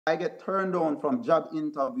I get turned down from job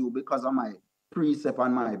interview because of my precept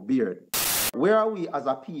and my beard. Where are we as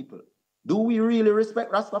a people? Do we really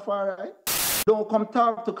respect Rastafari? Don't come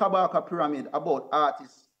talk to Kabaka Pyramid about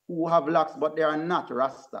artists who have locks but they are not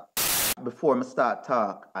Rasta. Before I start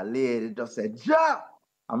talk, a lady just said, "Ja!"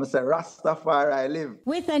 I'm going to say, "Rastafari I live."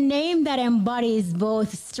 With a name that embodies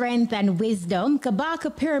both strength and wisdom,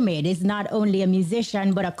 Kabaka Pyramid is not only a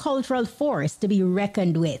musician but a cultural force to be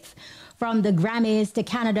reckoned with. From the Grammys to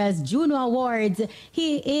Canada's Juno Awards,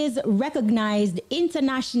 he is recognized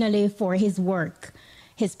internationally for his work.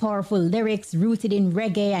 His powerful lyrics, rooted in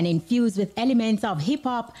reggae and infused with elements of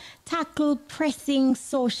hip-hop, tackle pressing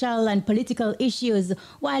social and political issues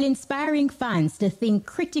while inspiring fans to think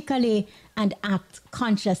critically and act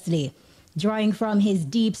consciously. Drawing from his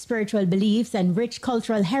deep spiritual beliefs and rich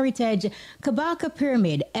cultural heritage, Kabaka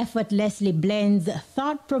Pyramid effortlessly blends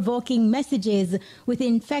thought-provoking messages with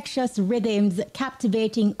infectious rhythms,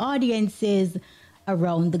 captivating audiences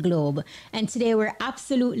around the globe. And today we're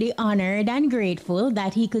absolutely honored and grateful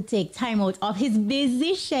that he could take time out of his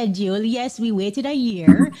busy schedule. Yes, we waited a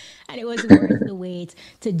year and it was worth the wait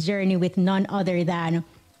to journey with none other than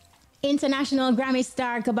international Grammy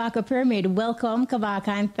star Kabaka Pyramid. Welcome, Kabaka,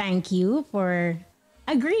 and thank you for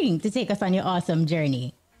agreeing to take us on your awesome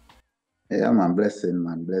journey. Yeah, man, blessing,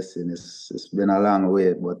 man, blessing. It's been a long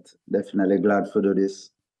wait, but definitely glad to do this.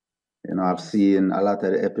 You know, I've seen a lot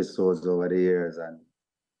of the episodes over the years, and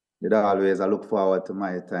I look forward to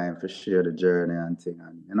my time to share the journey and thing.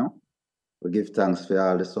 And, you know, we give thanks for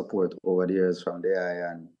all the support over the years from the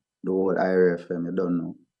I and the whole IRIE FM, you don't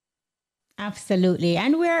know. Absolutely.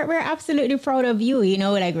 And we're absolutely proud of you. You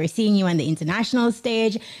know, like we're seeing you on the international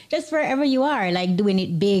stage, just wherever you are, like doing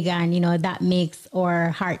it big. And, you know, that makes our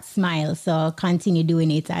hearts smile. So continue doing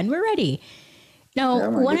it and we're ready. Now, Yeah,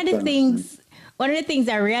 man, one of the things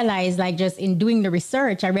I realized, like just in doing the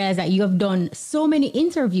research, I realized that you have done so many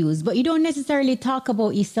interviews, but you don't necessarily talk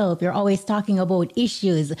about yourself. You're always talking about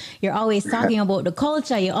issues. You're always talking about the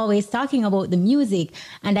culture. You're always talking about the music.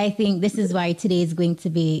 And I think this is why today is going to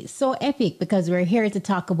be so epic, because we're here to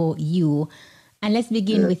talk about you. And let's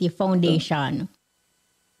begin with your foundation.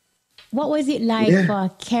 What was it like for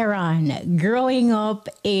Karen growing up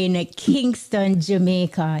in Kingston,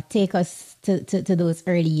 Jamaica? Take us to those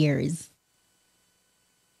early years.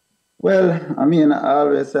 Well, I mean, I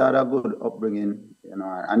always say I had a good upbringing, you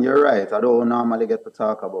know, and you're right. I don't normally get to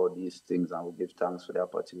talk about these things, and we give thanks for the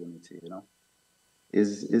opportunity, you know.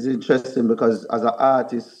 It's interesting because as an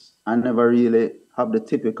artist, I never really have the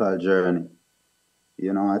typical journey.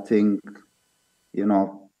 You know, I think, you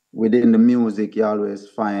know, within the music, you always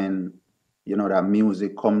find, you know, that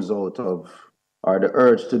music comes out of, or the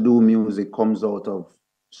urge to do music comes out of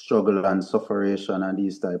struggle and sufferation and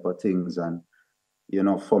these type of things. And you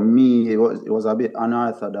know, for me, it was a bit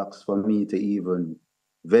unorthodox for me to even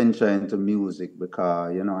venture into music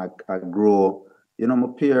because, you know, I grew, you know, my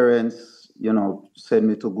parents, you know, sent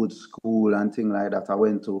me to good school and things like that. I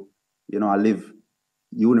went to, you know, I live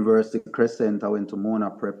University Crescent, I went to Mona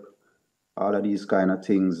Prep, all of these kind of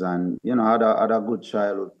things. And, you know, I had a good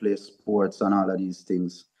childhood, play sports and all of these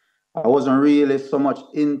things. I wasn't really so much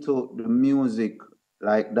into the music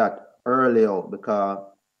like that earlier because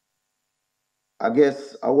I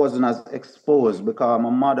guess I wasn't as exposed because my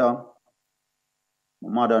mother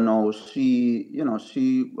now, she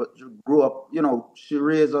grew up, you know, she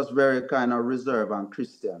raised us very kind of reserved and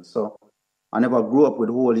Christian. So I never grew up with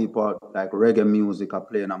whole heap of like reggae music I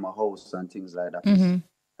playing at my house and things like that. Mm-hmm.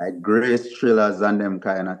 Like grace thrillers and them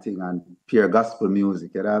kind of thing and pure gospel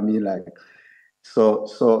music, you know what I mean? Like, so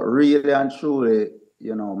really and truly,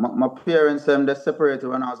 you know, my parents, they separated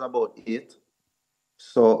when I was about 8.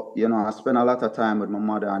 So, you know, I spent a lot of time with my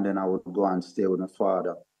mother and then I would go and stay with my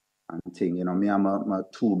father and thing. You know, me and my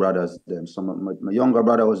 2 brothers, them. So my younger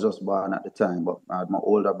brother was just born at the time, but I had my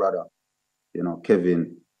older brother, you know,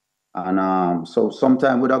 Kevin. And so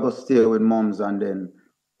sometimes we'd go stay with moms and then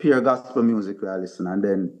pure gospel music we listen. And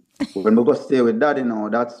then when we go stay with daddy now,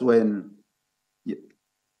 that's when me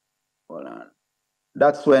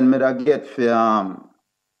get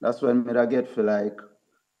for like,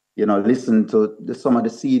 you know, listen to some of the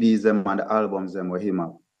CDs and the albums and with him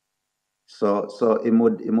have. So it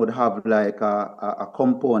would have like a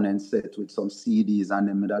component set with some CDs and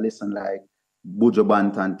then I listen like Buju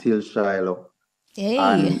Banton, Till Shiloh. Hey.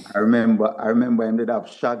 And I remember him did have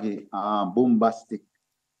Shaggy, Boombastic.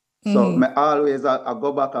 So I always I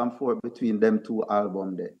go back and forth between them 2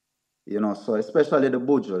 albums there. You know, so especially the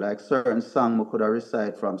Buju, like certain song I could have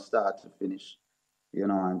recite from start to finish. You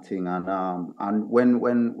know, and thing. And when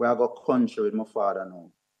we go country with my father now,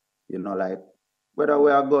 you know, like whether we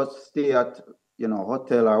are go stay at,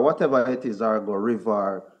 hotel or whatever it is, or go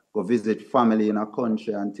river, go visit family in a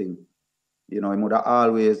country and thing. He would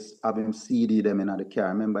always have him CD them in the car. I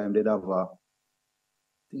remember him did have I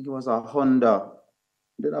think it was a Honda.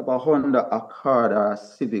 Did have a Honda Accord or a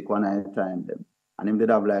Civic one time them. And him did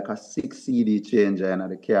have like a 6 CD changer in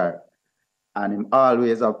the car. And him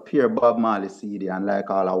always have pure Bob Marley CD and like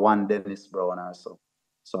all a one Dennis Brown or so.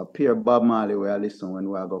 So a pure Bob Marley where I listen when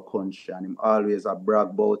we go country, and him always a brag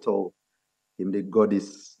about how him did go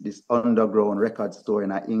this underground record store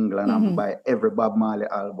in England and buy every Bob Marley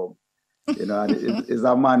album. And it's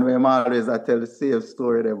a man where always I tell the same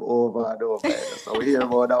story them over and over. So we hear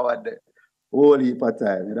about that one day. Whole heap of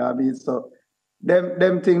time. You know what I mean? So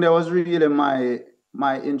them thing that was really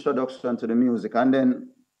my introduction to the music. And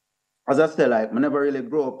then as I said, like I never really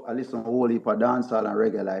grew up, I listen to whole heap of dancehall and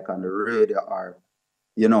reggae like on the radio or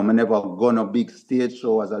I never gone a big stage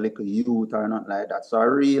show as a little youth or nothing like that. So I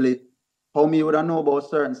really, how me would I know about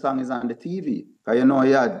certain songs on the TV? Because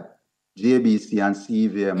you had JBC and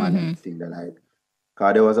CVM and everything like.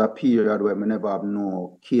 Because there was a period where I never have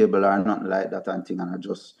no cable or nothing like that and thing, and I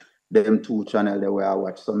just, them 2 channels where I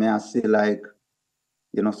watch. So I see like,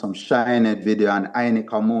 some Shinehead video and Aine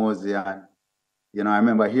Kamosi and, I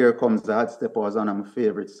remember Here Comes the Hot Step was one of my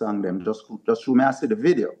favorite songs, them just through me I see the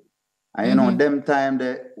video. And them time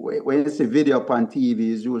when you see video on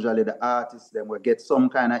TV is usually the artists them will get some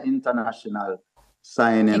kind of international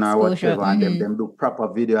signing exposure, or whatever, and them do proper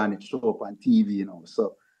video and it show up on TV,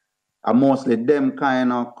 So mostly them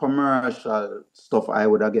kind of commercial stuff I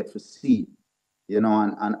would have get to see,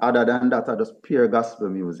 and other than that, I just pure gospel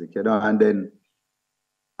music, and then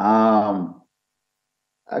I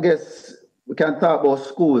guess we can talk about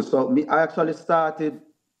school. So I actually started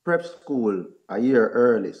prep school a year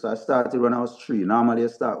early. So I started when I was 3. Normally I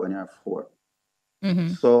start when you're 4.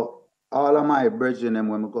 So all of my brethren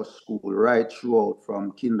when we go to school, right throughout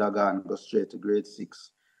from kindergarten, go straight to grade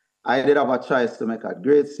 6. I did have a choice to make at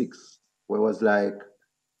grade 6, where it was like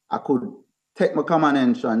I could take my common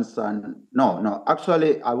entrance and no,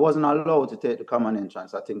 actually I wasn't allowed to take the common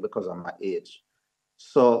entrance, I think because of my age.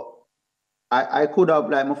 So I could have,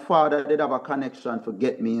 like my father did have a connection to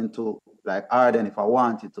get me into like Arden if I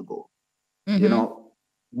wanted to go,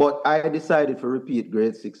 but I decided to repeat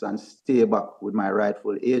grade 6 and stay back with my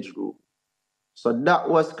rightful age group. So that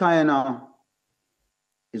was kind of,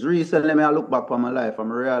 it's recently I look back on my life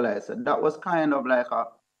and I realize that was kind of like a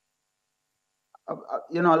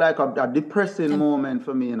depressing moment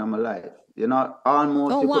for me in my life,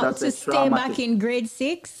 almost. Oh, wow, to stay back in grade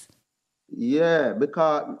 6? Yeah,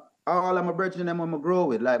 because all of my brethren them when I grow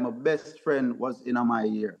with, like my best friend was in my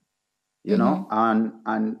year,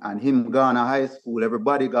 and him gone to high school,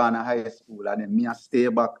 everybody gone to high school, and then me I stay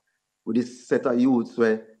back with this set of youths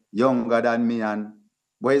where younger than me, and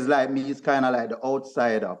boys like me is kind of like the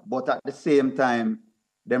outsider, but at the same time,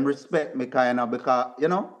 them respect me kind of because,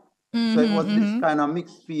 so it was this kind of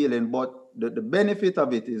mixed feeling, but the benefit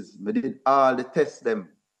of it is we did all the tests them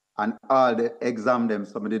and all the exam them,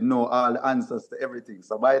 so I didn't know all the answers to everything.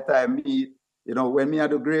 So by the time me, when me I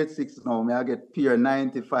do grade 6 now, me I get pure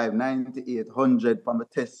 95, 98, 100 from the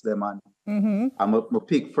test them, and my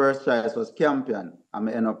pick first choice was Campion, and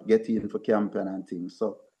I end up getting for Campion and things.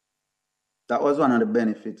 So that was one of the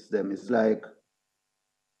benefits them. It's like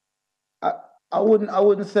I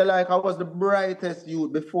wouldn't say like I was the brightest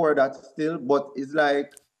youth before that still, but it's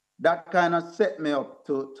like that kind of set me up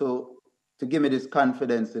to give me this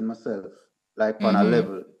confidence in myself, like on a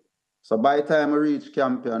level. So by the time I reach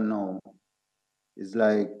Campion now, it's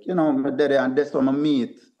like, my daddy, and that's when I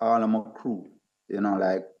meet all of my crew,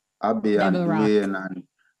 like Abby and Dwayne and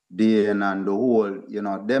Dane and the whole,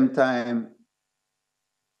 them time,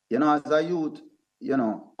 as a youth,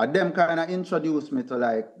 them kind of introduced me to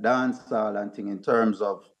like dancehall and thing in terms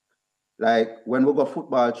of like when we go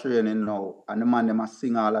football training now and the man them a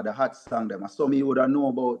sing all of the hot song them, so me would have know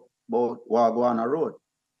about what go on the road.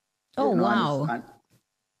 Oh, wow. And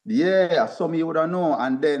yeah, so me would have know.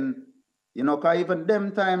 And then, cause even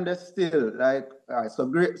them time they still like, so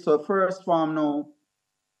great. So first farm now,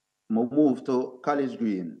 I moved to College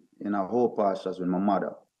Green in a whole pastures with my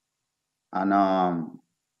mother. And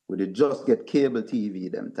we did just get cable TV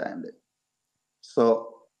them time there.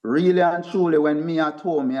 So really and truly when me at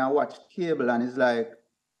home, I watch cable and it's like,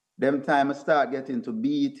 them time I start getting to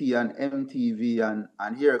BT and MTV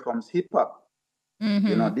and here comes hip hop.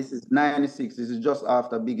 This is 96. This is just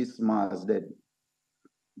after Biggie Smalls dead.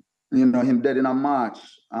 Him dead in a March.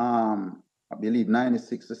 I believe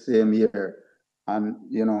 96 the same year. And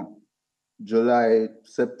July,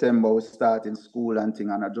 September we start in school and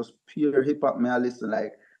thing. And I just pure hip hop me I listen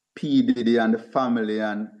like P Diddy and the Family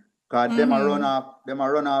and Cause them a run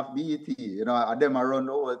off BT, you know, and them a run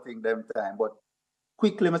the whole thing them time. But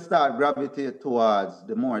quickly me start gravitate towards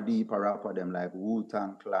the more deeper rapper them like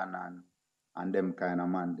Wu-Tang Clan and them kind of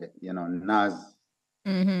man, you know, Nas,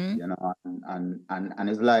 you know, and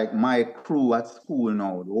it's like my crew at school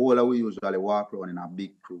now, the whole of we usually walk around in a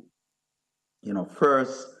big crew. You know,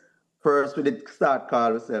 first we did start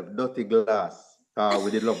call ourselves Dirty Glass, cause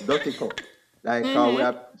we did love Dirty Cup. Like we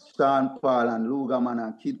had Sean Paul and Lugaman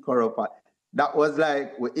and Kid Corrupt. That was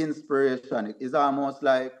like with inspiration. It's almost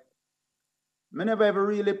like me never ever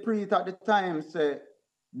really preach at the time say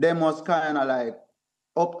them was kind of like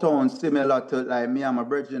uptown similar to like me and my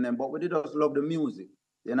brethren them, but we did just love the music.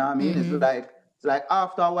 You know what I mean? It's like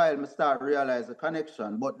after a while me start realize the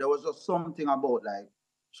connection, but there was just something about like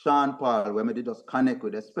Sean Paul where me did just connect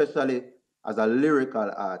with, especially as a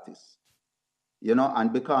lyrical artist. You know,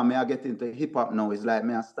 and because me I get into hip hop now, it's like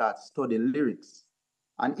me I start studying lyrics.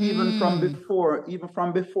 And even from before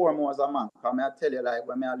me was a man, because I tell you, like,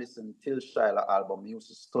 when me I listen till Shiloh album, I used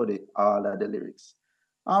to study all of the lyrics.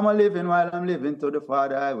 I'm a living while I'm living to the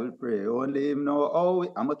Father, I will pray. Only him know how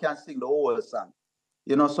I can sing the whole song.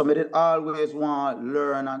 You know, so me did always want to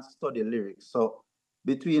learn and study lyrics. So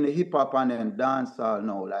between the hip hop and then dancehall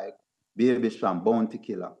now, like Baby Sham, Bounty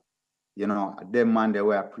Killer, you know, them man they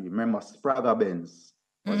were pre. Remember Spragga Benz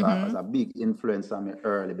was a big influence on me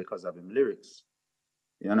early because of him lyrics.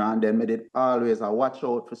 You know, and then me did always I watch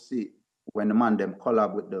out to see when the man them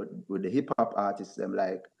collab with the hip hop artists them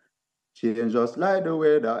like Change Just Like the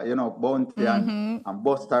Way that, you know, Bounty and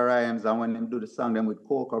Busta Rhymes, and when them do the song them with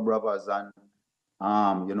Coca Brothers and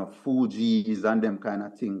you know, Fugees and them kind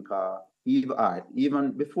of thing.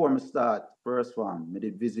 Even before me start first one, me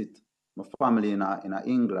did visit my family in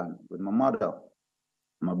England with my mother,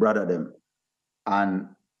 my brother them, and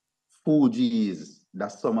Fugees.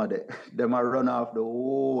 That's some of them are run off the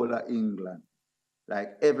whole of England.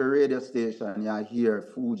 Like every radio station you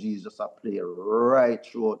hear Fugees just a play right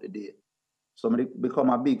throughout the day. So I become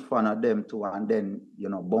a big fan of them too, and then you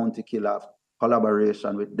know Bounty Killer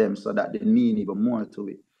collaboration with them, so that they mean even more to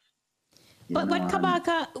it. But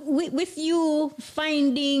Kabaka, with you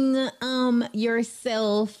finding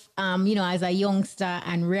yourself, you know, as a youngster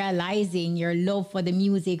and realizing your love for the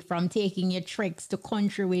music from taking your tricks to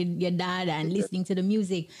country with your dad and listening to the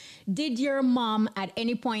music, did your mom at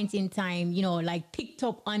any point in time, you know, like picked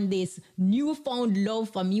up on this newfound love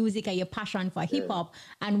for music and your passion for hip hop?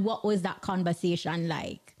 And what was that conversation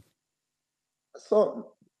like?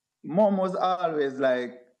 So, mom was always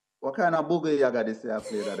like, what kind of boogie you got this year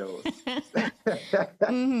played at the house?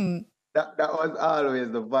 That was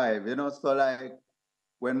always the vibe, you know. So like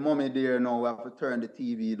when mommy there now, we have to turn the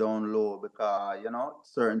TV down low because, you know,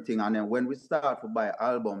 certain thing. And then when we start to buy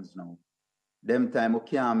albums now, them time we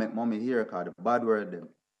can't make mommy hear because the bad word them.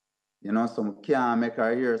 You know, so we can't make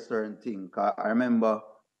her hear certain thing. Cause I remember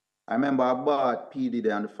I bought P. Diddy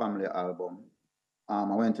and the Family album. I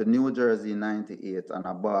went to New Jersey in '98 and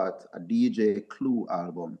I bought a DJ Clue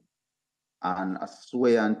album and a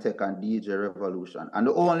Sway and Tech and DJ Revolution. And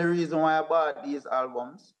the only reason why I bought these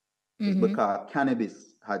albums is because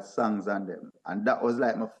Cannabis had songs on them. And that was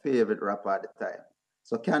like my favorite rapper at the time.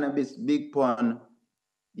 So Cannabis, Big Pun,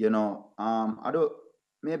 you know, I don't,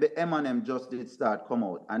 maybe Eminem just did start come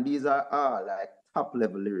out. And these are all like top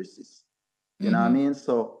level lyricists. You know what I mean?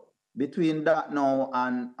 So between that now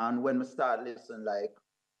and when we start listening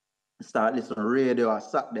radio, I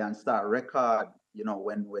sat there and start record, you know,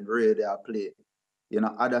 when radio play. You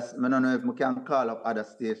know, others, I don't know if we can call up other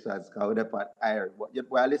stations because we're at IRIE.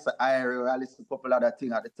 But I listen to IRIE, I listen to a couple other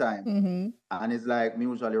things at the time. And it's like me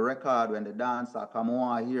usually record when the dancer come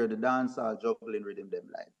on, I hear the dancer juggling rhythm them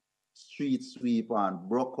like Street Sweep and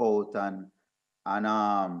Broke Out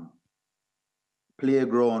and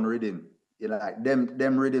Playground rhythm. You know, like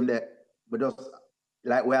them rhythm that we just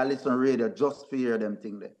like we are listening radio just to hear them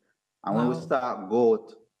thing there. And when we start go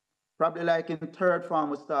out, probably like in third form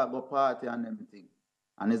we start go party and them thing.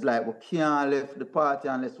 And it's like we can't leave the party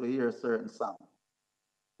unless we hear a certain song.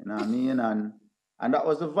 You know what I mean? And that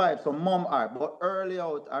was the vibe. So mom but early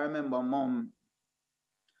out I remember mom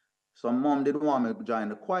didn't want me to join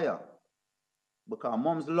the choir because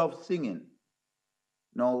moms love singing.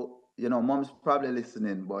 Now, you know, mom's probably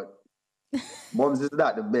listening, but Bums is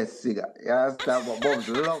not the best singer. You understand? But Bums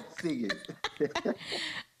love singing.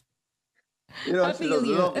 You know, she does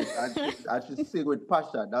love it. And she sing with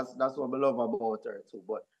passion. That's what I love about her too.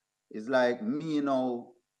 But it's like me, you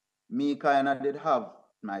know, me kind of did have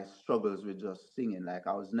my struggles with just singing. Like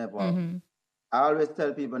I was never, I always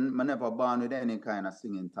tell people I never born with any kind of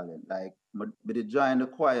singing talent. Like I did join the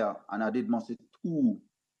choir and I did mostly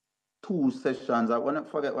 2 sessions. I won't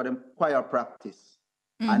forget what them choir practice.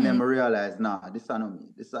 And then I realized, nah, this is not me.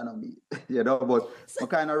 This is not me. You know, but I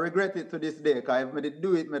kind of regret it to this day, because if I did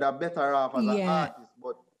do it, I'd have better off as an artist.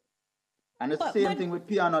 But and the same thing with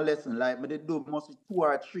piano lesson. Like, I did do mostly 2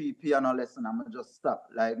 or 3 piano lessons, and I just stop.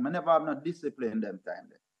 Like, I never have no discipline them time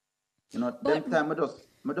there. You know, them time I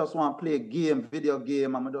just want to play game, video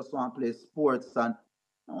game, and I just want to play sports, and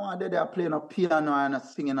I want to playing a piano and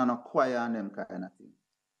singing on a choir and them kind of thing.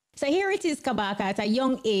 So here it is, Kabaka. At a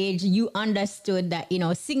young age, you understood that,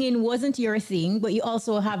 singing wasn't your thing, but you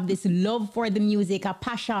also have this love for the music, a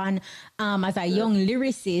passion as a young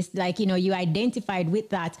lyricist. Like, you identified with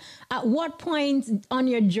that. At what point on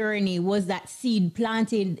your journey was that seed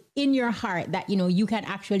planted in your heart that, you can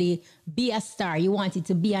actually be a star? You wanted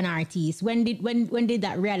to be an artist. When did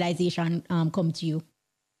that realization come to you?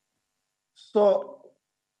 So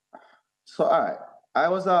all right. I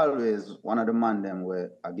was always one of the man them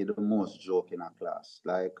where I get the most joke in a class.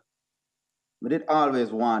 Like, I did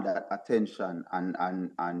always want that attention and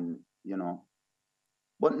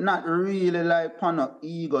but not really like on an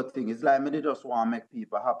ego thing. It's like me just want to make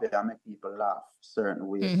people happy and make people laugh certain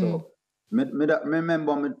ways. So me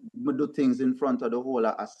remember me do things in front of the whole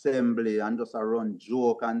assembly and just run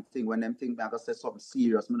joke and thing. When them think I gotta say something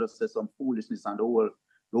serious, me just say some foolishness and the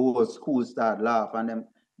whole school start laugh, and them.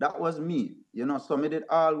 That was me, so me did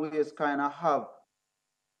always kind of have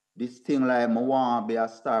this thing like, I want to be a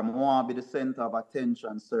star, I want to be the center of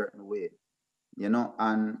attention certain way,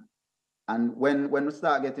 and when we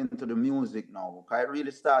start getting into the music now, I really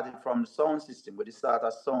started from the sound system, but it started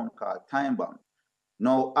a sound called Time Bomb.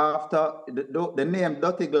 Now, after the name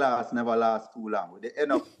Dirty Glass never lasts too long, they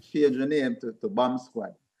end up changing the name to Bomb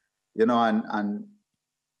Squad, and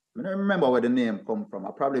I don't remember where the name come from. I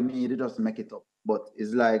probably me to just make it up. But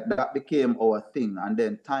it's like that became our thing. And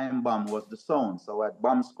then Time Bomb was the sound. So at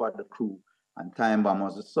Bomb Squad, the crew, and Time Bomb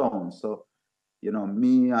was the sound. So,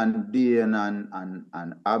 me and Dean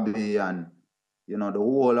and Abby and, the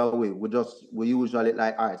whole of we usually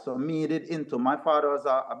like, all right. So me did into, my father was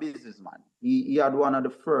a businessman. He had one of the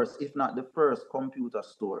first, if not the first, computer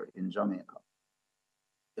store in Jamaica.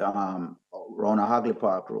 Around a Hagley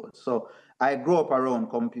Park Road. So I grew up around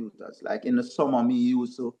computers. Like in the summer, me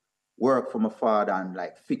used to work for my father and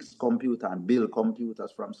like fix computer and build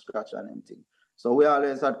computers from scratch and everything. So we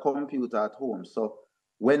always had computer at home. So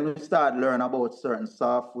when we started learning about certain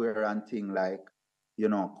software and things like,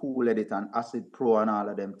 Cool Edit and Acid Pro and all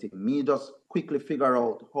of them things, me just quickly figure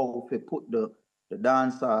out how to put the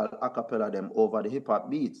dancehall acapella them over the hip hop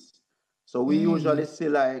beats. So we usually see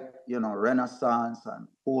like, Renaissance and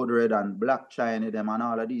Code Red and Black China, them and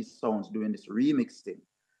all of these sounds doing this remix thing.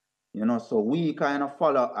 So we kind of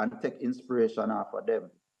follow and take inspiration off of them.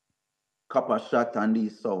 Copper Shot and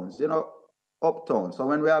these sounds, uptown. So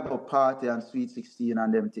when we have a party and Sweet 16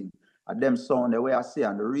 and them thing, and them sound the way I say,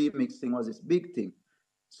 and the remix thing was this big thing.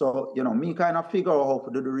 So, me kind of figure out how to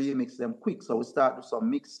do the remix them quick. So we start with some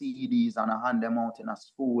mix CDs and I hand them out in a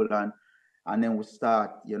school and then we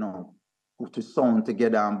start, put the sound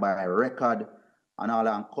together and buy a record and all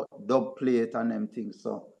that and cut dub plate and them things.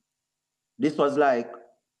 So this was like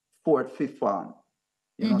 4th, 5th form.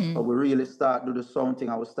 So we really start do the sound thing.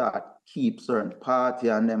 I would start keep certain party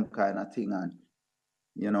and them kind of thing, and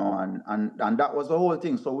and that was the whole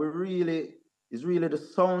thing. So it's really the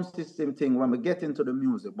sound system thing when we get into the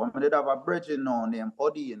music. But we did have a brethren now named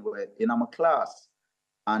Odin in our class,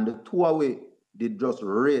 and the 2 away did just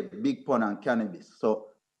rate Big Pun and Cannabis. So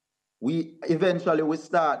we eventually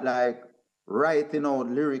start like writing out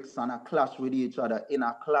lyrics and a clash with each other in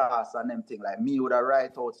a class and them thing. Like me would have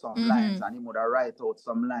write out some lines and him would have write out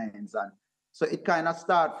some lines. And so it kind of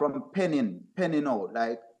start from penning out.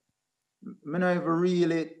 Like, me not even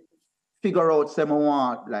really figure out some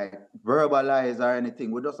want like verbalize or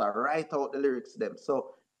anything. We just write out the lyrics them.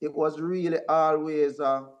 So it was really always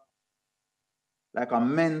like a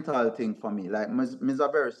mental thing for me. Like, me's a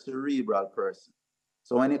very cerebral person.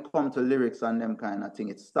 So when it comes to lyrics and them kind of thing,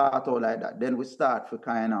 it start out like that. Then we start for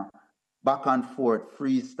kind of back and forth,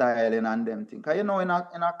 freestyling and them thing. Cause in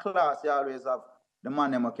a class, you always have the man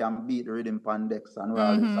them who can beat the rhythm pandex and we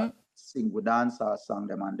always sing with dancehall song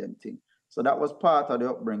them and them thing. So that was part of the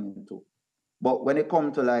upbringing too. But when it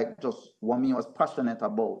comes to like just what me was passionate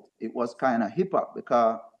about, it was kind of hip hop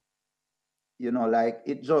because, like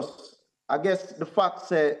it just, I guess the fact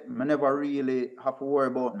say I never really have to worry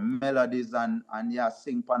about melodies and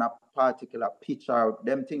sing on a particular pitch or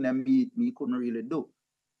them thing that me couldn't really do.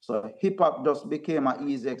 So hip hop just became an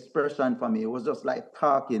easy expression for me. It was just like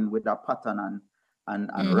talking with a pattern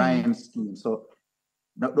and rhyme scheme. So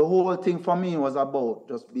The whole thing for me was about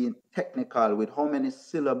just being technical with how many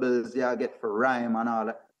syllables you get for rhyme and all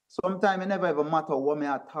that. Sometimes it never ever matter what me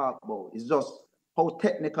I talk about. It's just how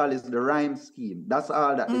technical is the rhyme scheme. That's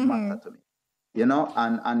all that did matter to me. You know,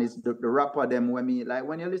 and it's the rapper them when me like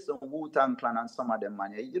when you listen to Wu-Tang Clan and some of them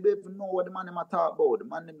man, you don't even know what the man them a talk about. The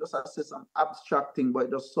man them just say some abstract thing, but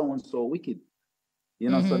it just sounds so wicked. You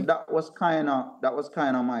know, so that was kind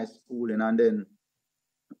of my schooling. And then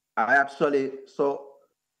I actually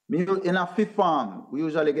me in a fifth form, we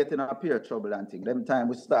usually get in a peer trouble and thing. Them time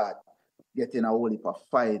we start getting a whole heap of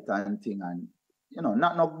fight and thing, and you know,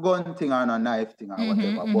 not no gun thing or no knife thing or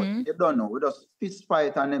whatever. But you don't know, we just fist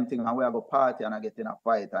fight and them thing, and we have a party and I get in a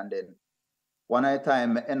fight, and then one at a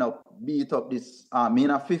time I end up beat up this. Me in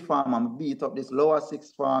a fifth form, I'm beat up this lower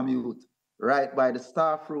sixth form youth right by the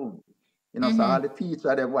staff room. You know, so all the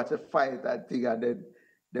teacher they watch a fight and thing, and then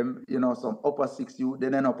them, you know, some upper six youth,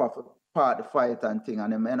 then end up have part the fight and thing,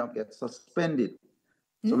 and them end up get suspended.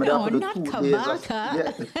 So no, not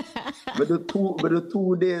Kabaka. But the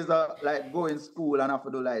 2 days of like going school and have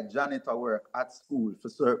to do like janitor work at school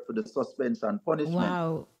for the suspension punishment.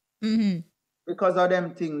 Wow. Because of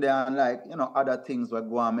them things there and like, you know, other things were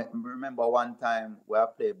going. Remember one time where I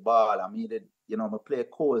played ball, I needed, you know, I play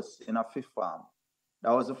course in a fifth farm.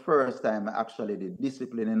 That was the first time I actually did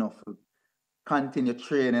discipline enough to continue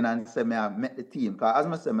training and say me I met the team. Because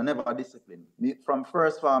as I said, I never disciplined. From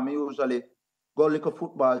first farm, I usually go like a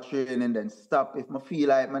football training, then stop. If I feel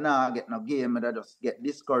like I not get no game, I just get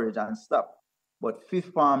discouraged and stop. But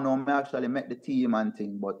fifth farm now, I actually met the team and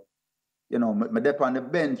thing. But you know, I dep on the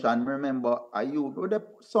bench and remember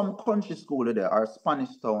some country school there or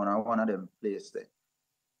Spanish town or one of them places there.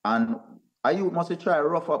 And I must try to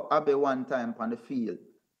rough up Abbey one time on the field.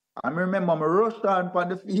 I remember I rushed on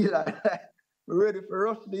the field and ready for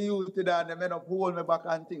rush the youth to that and they end up hold me back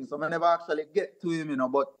and things. So I never actually get to him, you know,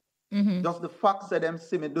 but just the fact that them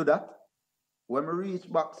see me do that, when we reach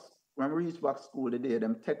back school today,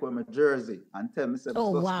 them take away my jersey and tell me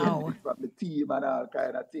suspended from the team and all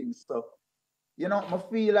kind of things. So, you know, I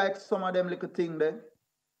feel like some of them little things there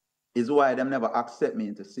is why them never accept me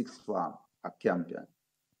into sixth form at Campion.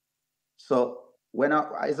 So when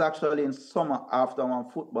it's actually in summer after one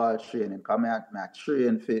football training, because I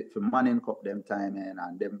train for Manning Cup them time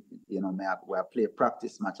and them, you know, I play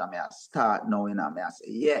practice match and I start now, you know, I say,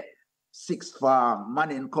 yeah, sixth form,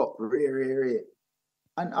 Manning Cup, re.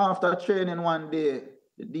 And after training one day,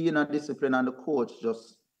 the dean of discipline and the coach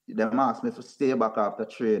them asked me to stay back after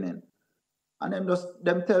training. And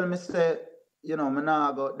them tell me, say, you know,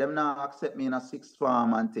 them not accept me in a sixth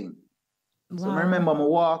form and thing. Wow. So I remember I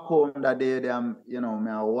walk home that day, you know,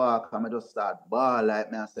 I walk and I just start ball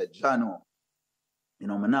like me. I said, Jano, you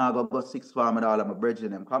know, I now go sixth form with all of my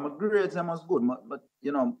brethren them. Because my grades them was good, but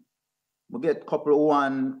you know, we get couple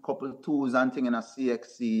 1, couple 2s and thing in a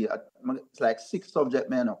CXC. It's like 6 subjects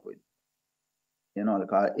I end up with. You know,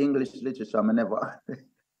 like English literature, I never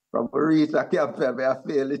from reach I can't fail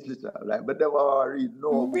literature. Like, but never read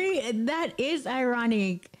no book. That is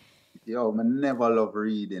ironic. Yo, I never love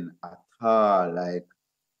reading at all. Like,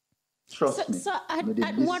 trust me. So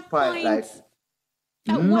at what point? Like,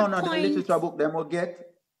 none of the literature book them will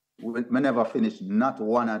get, we never finish not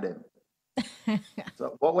one of them.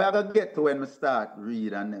 So, what we are gonna get to when we start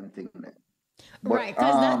read and them things. Right,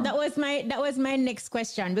 because that was my next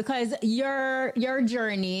question, because your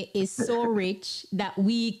journey is so rich that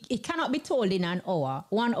it cannot be told in an hour.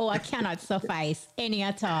 1 hour cannot suffice any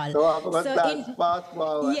at all. Fast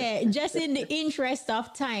forward. Yeah, just in the interest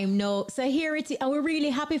of time. No, so here it is, and we're really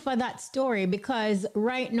happy for that story, because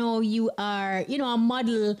right now you are, you know, a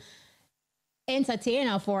model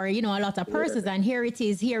entertainer for, you know, a lot of persons, and here it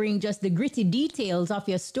is, hearing just the gritty details of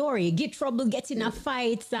your story, get trouble, get in a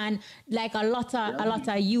fights, and like a lot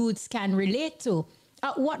of youths can relate to.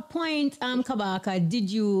 At what point, Kabaka, did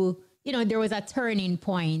you know, there was a turning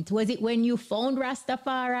point? Was it when you found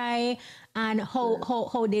Rastafari, and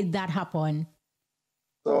how did that happen?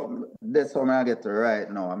 So that's how I get to right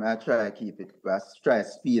now. I mean, I try to keep it, I try to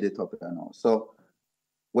speed it up now. So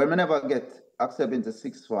when I never get accepted into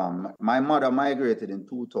sixth form, my mother migrated in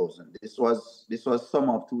 2000. This was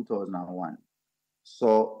summer of 2001.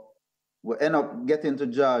 So we end up getting to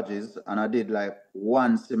Georges, and I did like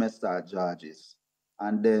 1 semester at Georges.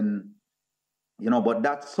 And then, you know, but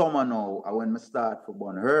that summer now, I went to start for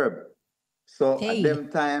Bon Herb. So at them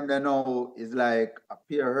time, they know it's like a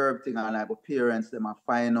peer herb thing, and like the parents, them I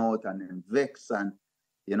find out and then vex, and,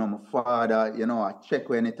 you know, my father, you know, I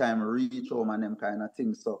check anytime I reach home and them kind of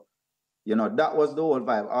things. So, you know, that was the whole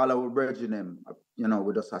vibe. All our brethren, them, you know,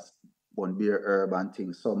 we just bun beer herb and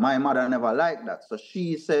things. So my mother never liked that. So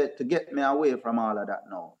she said to get me away from all of that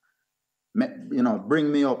now,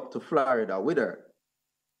 bring me up to Florida with her.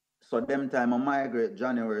 So them time I migrate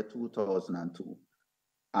January 2002.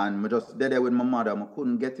 And I just did it with my mother. I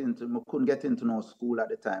couldn't get into no school at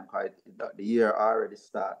the time because the year already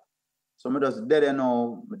started. So I just did it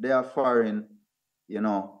now. They are foreign,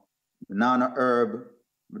 banana herb.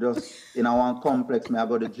 Just in one complex, I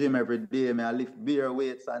go to the gym every day. I lift beer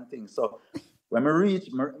weights and things. So when I reach,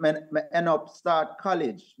 I end up start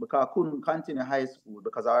college because I couldn't continue high school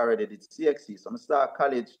because I already did CXC. So I start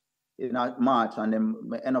college in March, and then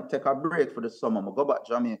I end up take a break for the summer. I go back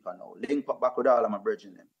to Jamaica now, link up back with all of my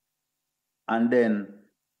brethren. And then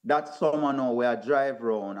that summer now, where I drive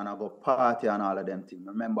around and I go party and all of them things.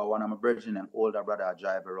 Remember, one of my brethren, an older brother, I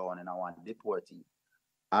drive around and I want to deport him.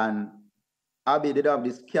 And Abby did have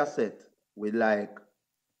this cassette with like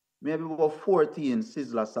maybe about 14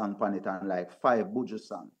 Sizzler songs on it and like 5 Buju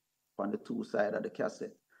songs on the 2 sides of the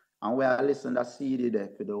cassette. And where I listened to that CD there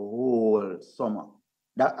for the whole summer.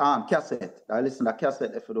 That cassette, I listened to that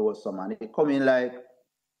cassette there for the whole summer. And it come in like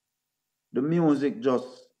the music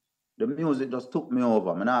just took me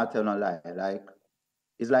over. I'm not telling a lie. Like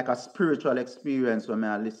it's like a spiritual experience when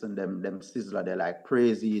I listen them Sizzler. They're like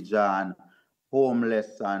Crazy John,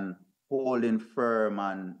 Homeless and Holding Firm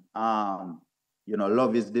and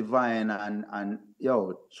Love is Divine and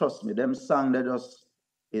trust me, them songs they just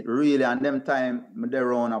and them time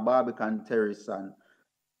they're on a Barbican Terrace and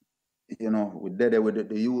we did it with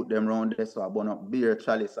the youth them round there, so I burn up beer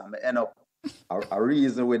chalice and I end up a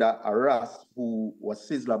reason with a Ras who was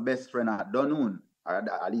Sizzler best friend at Dunoon.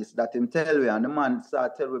 At least that him tell me, and the man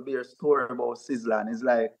started tell me beer story about Sizzler, and it's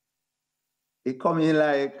like it come in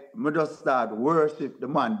like me just start worship the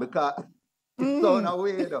man because it sound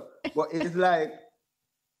away though. But it's like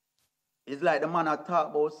the man I talk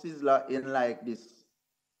about Sizzler in like this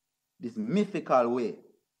mythical way.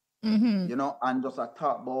 And just I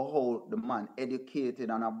talk about how the man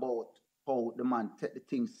educated and about how the man take the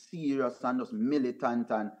thing serious and just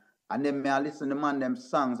militant and then I listen to the man them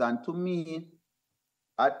songs, and to me,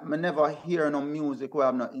 I never hear no music where I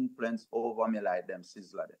have no influence over me like them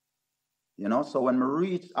Sizzler. So when we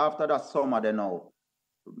reach after that summer, then now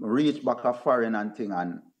reach back a foreign and thing,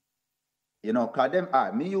 and cause them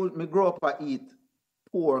me grow up I eat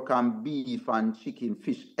pork and beef and chicken,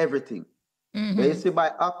 fish, everything. But you see, by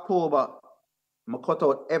October, I cut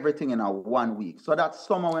out everything in a 1 week. So that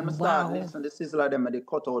summer when I start listening to Sizzler, them they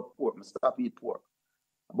cut out pork, I stop eat pork.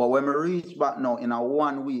 But when I reach back now in a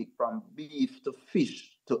 1 week, from beef to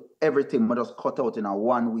fish to everything, I just cut out in a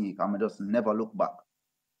 1 week, and I just never look back.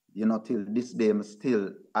 Till this day, I'm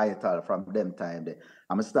still idle from them time there.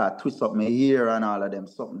 I'm start twist up my ear and all of them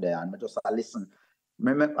something there, and I just listen.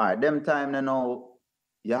 Remember, them time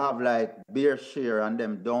you have like Beer Share and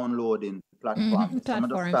them downloading platforms. So I'm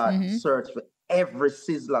just start search for every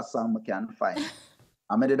Sizzler song I can find.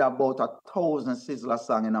 I did about 1,000 Sizzler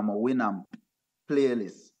songs in my Winamp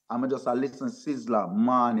playlist. I'm just listen Sizzler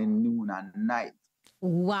morning, noon, and night.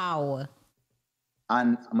 Wow.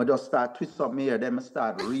 And I just start twist up my ear. Then I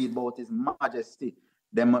start read about His Majesty.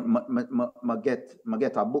 Then I get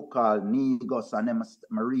a book called Negus, and then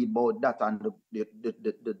I read about that and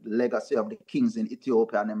the legacy of the kings in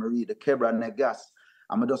Ethiopia, and then I read the Kebra Negas.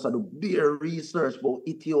 And I just do beer research about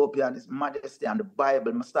Ethiopia and His Majesty and the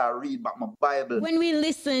Bible. I start read back my Bible. When we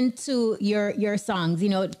listen to your songs,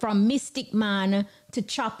 from Mystic Man to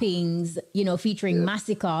Choppings, featuring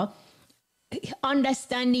Massacre,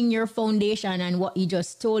 understanding your foundation and what you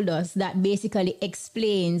just told us, that basically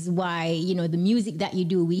explains why, the music that you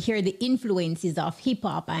do, we hear the influences of hip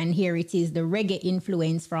hop, and here it is the reggae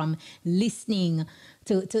influence from listening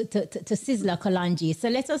to Sizzler Kalonji. So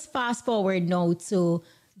let us fast forward now to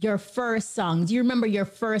your first song. Do you remember your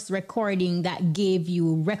first recording that gave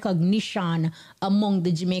you recognition among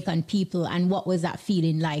the Jamaican people, and what was that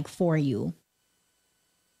feeling like for you?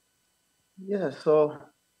 Yeah, so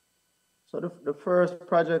the first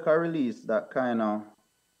project I released that kind of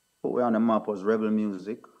put me on the map was Rebel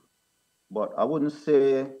Music, but I wouldn't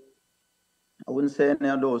say any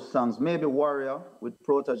of those songs. Maybe Warrior with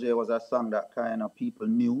Protege was a song that kind of people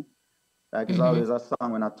knew. Like it's always a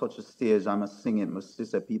song when I touch the stage, I'm sing it, my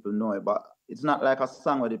sister people know it, but it's not like a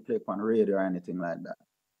song where they play on radio or anything like that.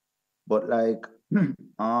 But like,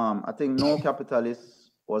 I think No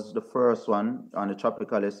Capitalist was the first one on the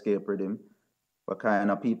Tropical Escape Rhythm. But kind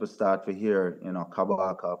of people start to hear,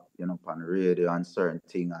 Kabaka, on the radio and certain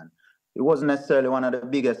thing. And it wasn't necessarily one of the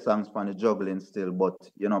biggest songs on the juggling still, but,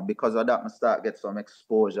 because of that, I start get some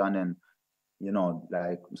exposure, and then,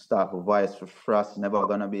 like start to voice for Frost, Never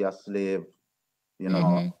Gonna Be a Slave, You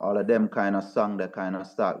know, all of them kind of song that kind of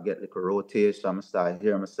start get like a rotation. I start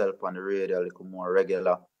hearing myself on the radio a little more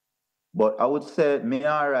regular. But I would say me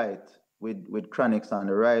all right with Chronics and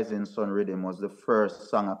the Rising Sun Rhythm was the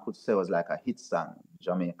first song I could say was like a hit song in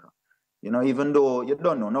Jamaica. You know, even though you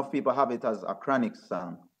don't know, enough people have it as a Chronic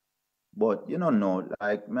song. But you don't know,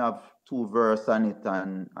 like me have 2 verse on it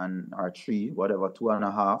and or 3, whatever,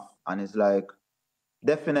 2.5. And it's like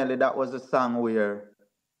definitely that was a song where,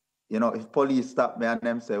 you know, if police stop me and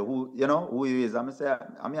them say, who, you know, who you is, I'm say,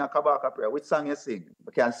 I'm a Kabaka Prayer. Which song you sing?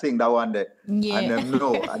 I can sing that one day. Yeah. And them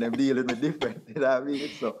know, and them deal with me different. You know what I mean?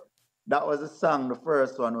 So that was a song, the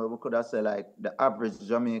first one where we could have said like the average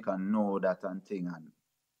Jamaican know that and thing.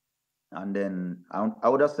 And then I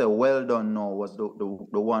would have said Well Done Now was the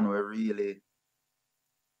one where really,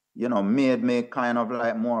 you know, made me kind of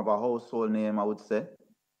like more of a household name, I would say.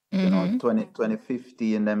 You know,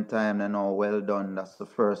 2015 them time, and now Well Done, that's the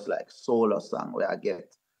first like solo song where I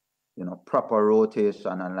get, you know, proper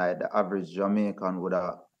rotation, and like the average Jamaican would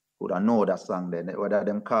have know that song then, whether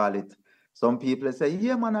them call it. Some people say,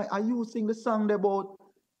 yeah man, are you sing the song about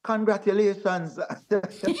congratulations? You know,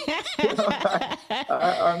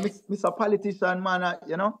 or Mr. Politician man,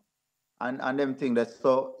 you know, and them thing that,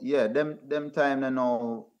 so yeah, them time you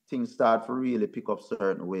know things start to really pick up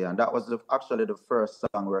certain way, and that was actually the first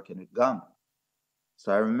song working with Gang.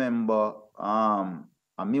 So I remember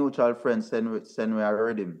a mutual friend send me a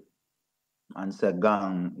rhythm and said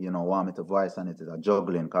Gang, you know, want me to voice on it is a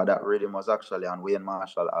juggling, because that rhythm was actually on Wayne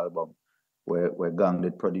Marshall album where Gang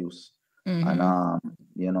did produce. And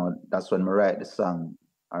you know, that's when I write the song.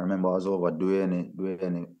 I remember I was over doing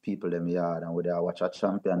people them yard, and we there watch a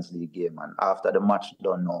Champions League game, and after the match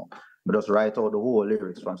done now, we just write out the whole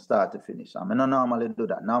lyrics from start to finish. I mean, I don't normally do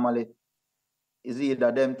that. Normally, it's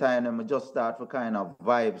either them time and we just start for kind of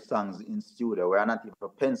vibe songs in studio where I'm not even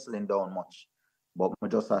penciling down much, but I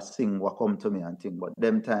just sing what come to me and think. But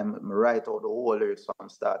them time, I write out the whole lyrics from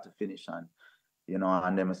start to finish, and you know,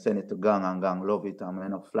 and then I send it to Gang, and Gang love it,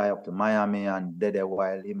 and I fly up to Miami and dead a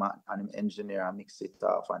while him and him engineer and mix it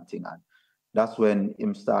off and thing. And that's when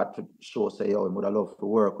him start to show, say, yo, he would have loved to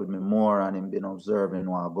work with me more, and him been observing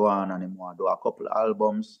what go on, and him want to do a couple of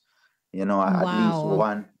albums, you know, at least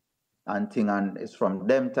one and thing. And it's from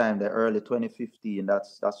them time, the early 2015,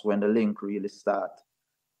 that's when the link really start.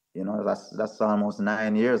 You know, that's almost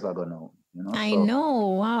 9 years ago now. You know, I know,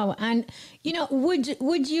 wow. And you know,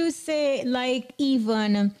 would you say like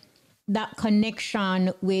even that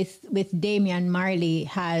connection with Damian Marley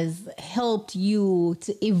has helped you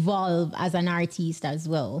to evolve as an artist as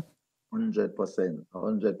well?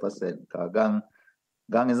 100%.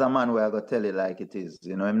 Gang is a man where I go tell it like it is.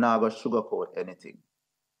 You know, I'm not gonna sugarcoat anything.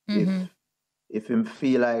 If him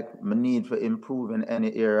feel like my need for improve in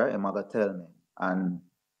any area, him gonna tell me. And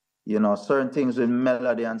you know, certain things with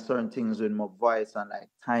melody and certain things with my voice and like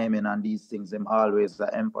timing and these things, them always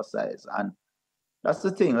emphasize. And that's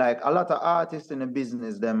the thing, like a lot of artists in the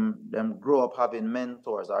business, them grow up having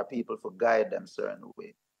mentors or people for guide them certain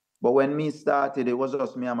way. But when me started, it was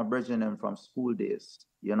just me and my brethren them from school days,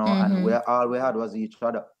 you know, and all we had was each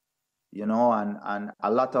other, you know, and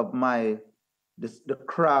a lot of the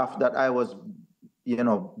craft that I was, you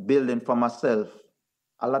know, building for myself,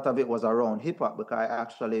 a lot of it was around hip hop, because I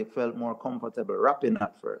actually felt more comfortable rapping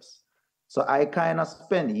at first. So I kind of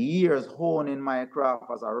spent years honing my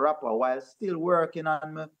craft as a rapper while still working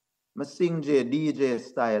on my sing DJ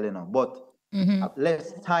style, you know, but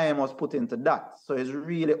less time was put into that. So it's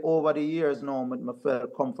really over the years now, I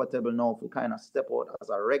felt comfortable now to kind of step out as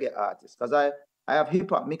a reggae artist, because I have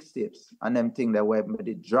hip hop mixtapes and them thing that where I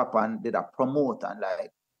did drop and did a promote and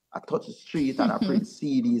like I touch the street and I print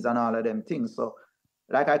CDs and all of them things. So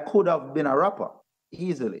like I could have been a rapper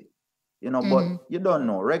easily, you know, but you don't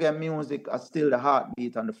know. Reggae music is still the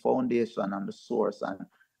heartbeat and the foundation and the source. And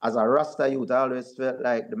as a Rasta youth, I always felt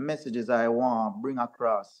like the messages I want to bring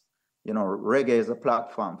across, you know, reggae is a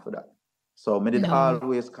platform for that. So I did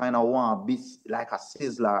always kind of want to be like a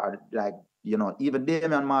sizzler, like, you know, even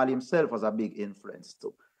Damian Marley himself was a big influence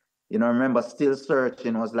too. You know, remember Still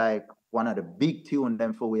Searching was like one of the big tunes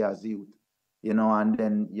them for we as youth. You know, and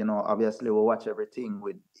then, you know, obviously we watch everything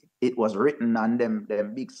with It Was Written and them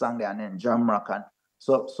big song there, and then Jamrock. And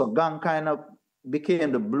so Gang kind of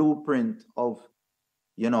became the blueprint of,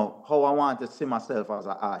 you know, how I want to see myself as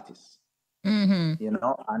an artist. You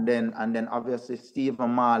know, and then obviously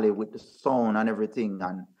Stephen Marley with the sound and everything,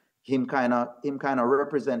 and him kind of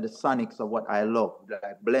represent the sonics of what I love,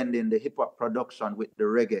 like blending the hip hop production with the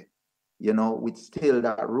reggae, you know, with still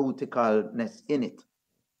that rooticalness in it.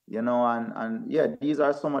 You know, and yeah, these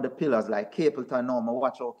are some of the pillars, like Capleton now. I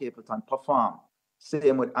watch how Capleton perform.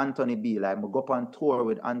 Same with Anthony B. Like, I go up on tour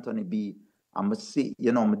with Anthony B. I'm see,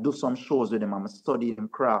 you know, I do some shows with him. I'm study him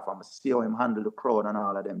craft. I'm see how him handle the crowd and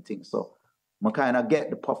all of them things. So I kind of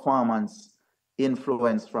get the performance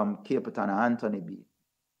influence from Capleton and Anthony B.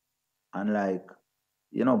 And like,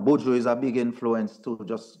 you know, Buju is a big influence too,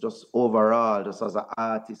 just overall, just as an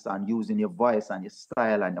artist and using your voice and your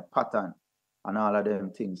style and your pattern and all of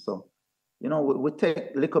them things. So, you know, we take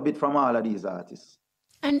a little bit from all of these artists.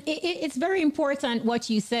 And it's very important what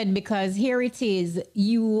you said, because here it is,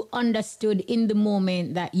 you understood in the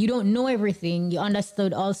moment that you don't know everything. You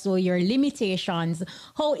understood also your limitations.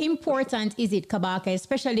 How important is it, Kabaka,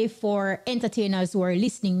 especially for entertainers who are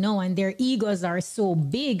listening now and their egos are so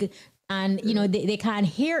big and, you know, they can't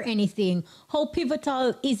hear anything. How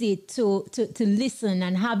pivotal is it to listen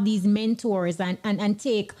and have these mentors and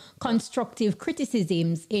take constructive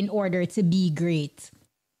criticisms in order to be great?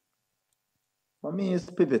 For me, it's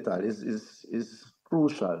pivotal. It's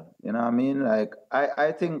crucial. You know what I mean? Like,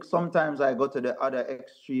 I think sometimes I go to the other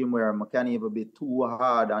extreme where I can't even be too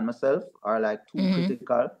hard on myself or like too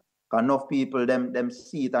critical. Enough people, them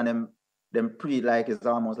see it and them treat like it's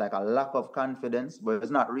almost like a lack of confidence, but it's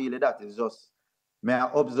not really that. It's just, may I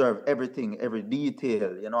observe everything, every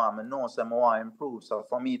detail, you know, I know some more improve. So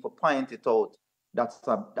for me, to point it out, that's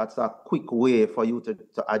a quick way for you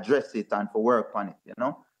to address it and for work on it, you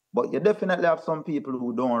know. But you definitely have some people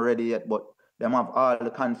who don't already yet, but them have all the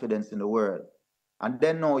confidence in the world. And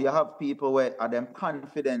then now you have people where them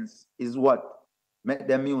confidence is what make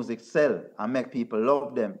their music sell and make people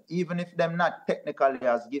love them, even if them not technically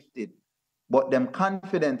as gifted, but them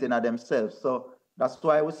confident in themselves. So that's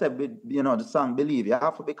why we said, you know, the song Believe. You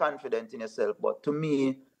have to be confident in yourself. But to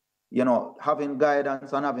me, you know, having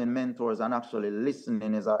guidance and having mentors and actually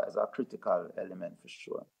listening is a critical element for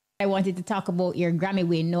sure. I wanted to talk about your Grammy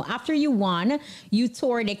win. Now, after you won, you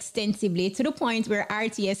toured extensively to the point where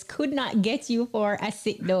RTS could not get you for a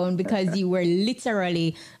sit down because you were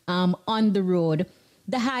literally on the road.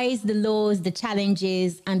 The highs, the lows, the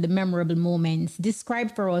challenges, and the memorable moments.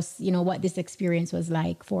 Describe for us, you know, what this experience was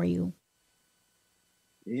like for you.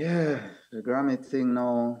 Yeah, the Grammy thing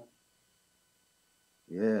now,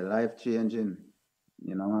 yeah, life-changing.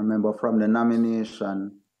 You know, I remember from the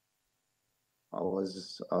nomination, I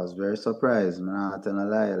was very surprised, man. I'm not gonna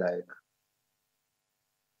lie, like,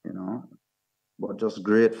 you know, but just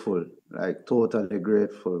grateful, like totally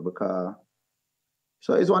grateful, because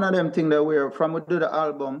so it's one of them things that we're from we do the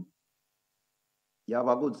album, you have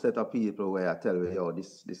a good set of people where I tell you, yo,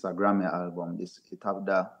 this a Grammy album, it have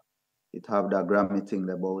the Grammy thing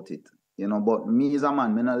about it. You know, but me as a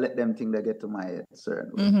man, me not let them think they get to my head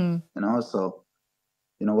certain way. You know, so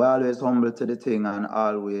you know, we're always humble to the thing and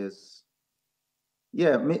always.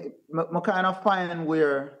 Yeah, me kind of find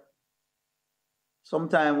where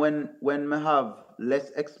sometimes when me have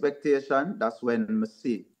less expectation, that's when me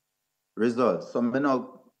see results. So me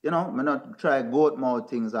not try goat mouth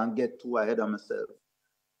things and get too ahead of myself.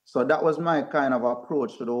 So that was my kind of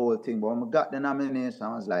approach to the whole thing. But when I got the nomination,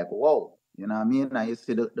 I was like, whoa, you know what I mean? And you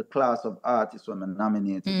see the class of artists when I'm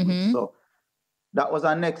nominated with. So that was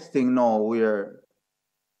our next thing now where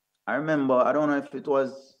I remember, I don't know if it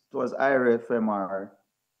was IRIE FM or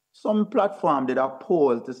some platform did a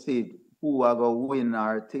poll to see who are going to win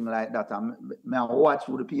or thing like that. And I watch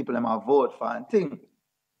who the people them vote for and think.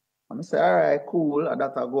 And I say, all right, cool, that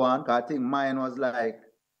I go on. Because I think mine was like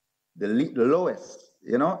the lowest,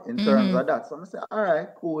 you know, in terms of that. So I say, all right,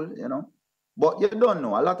 cool, you know. But you don't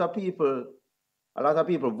know. A lot of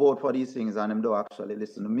people vote for these things and them don't actually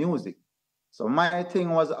listen to music. So my thing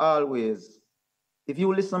was always, if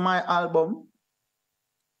you listen to my album,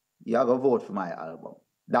 you have to vote for my album.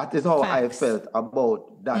 That is how I felt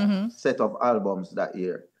about that set of albums that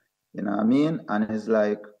year. You know what I mean? And it's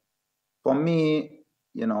like, for me,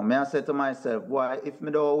 you know, I said to myself, why, if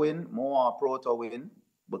me don't win, more pro to win.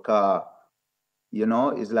 Because, you know,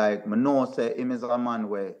 it's like, I know say him is a man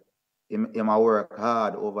where him I work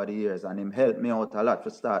hard over the years and him helped me out a lot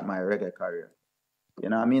to start my reggae career. You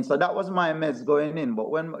know what I mean? So that was my mess going in.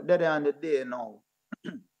 But when that on the day now,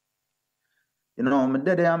 you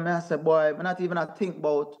know, I said, boy, I'm not even think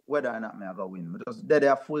about whether or not I go win. Because they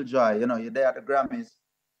are full joy. You know, you're there at the Grammys.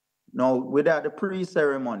 No, we're there at the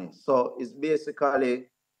pre-ceremony. So it's basically,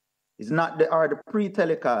 it's not the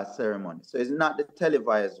pre-telecast ceremony. So it's not the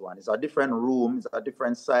televised one. It's a different room. It's a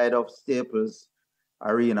different side of Staples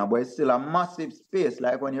Arena. But it's still a massive space.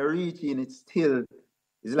 Like when you're reaching, it's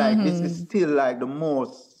like, this is still like the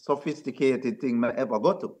most sophisticated thing I ever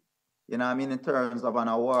got to. You know what I mean? In terms of an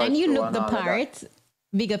award. And you look the part.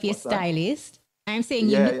 Big up your stylist. I'm saying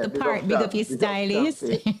you look the part. Big up your stylist.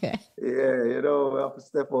 Yeah, you know, we have to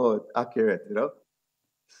step out accurate, you know.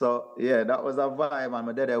 So yeah, that was a vibe. And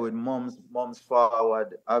my dad there with Mums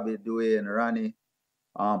Forward, Abby, Dwayne, Ronnie,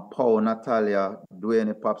 Paul, Natalia,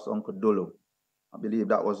 Dwayne, Pops, Uncle Dulu. I believe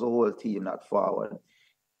that was the whole team that forward.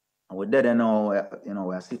 And we didn't know,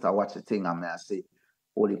 we sit and watch the thing and I see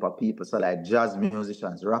whole heap of people. So like jazz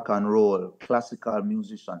musicians, rock and roll, classical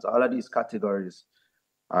musicians, all of these categories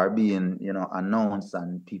are being, announced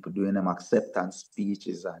and people doing them acceptance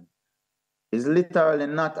speeches. And it's literally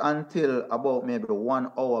not until about maybe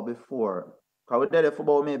 1 hour before, because we did it for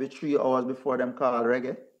about maybe 3 hours before them call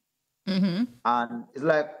reggae. Mm-hmm. And it's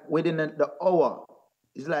like within the hour,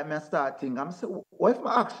 it's like me start thinking, I'm saying, what if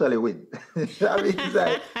I actually win? I mean, it's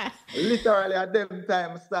like literally at them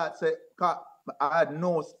time I start say, I had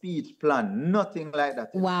no speech plan, nothing like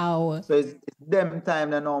that. Wow. So it's them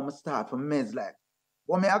time that now I start for me. It's like,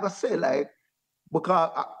 what me I gotta say, like,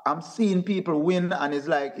 because I'm seeing people win, and it's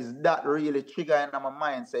like, is that really triggering in my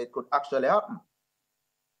mind? So it could actually happen,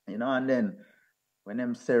 And then when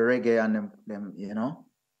them say reggae and them,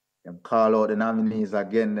 them call out the nominees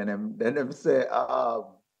again, then them say,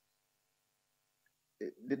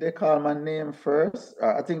 did they call my name first?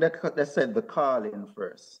 I think they said the calling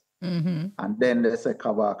first. Mm-hmm. And then they said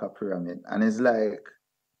Kabaka Pyramid. And it's like,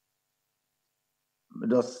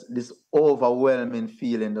 just this overwhelming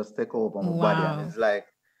feeling just take over my body. And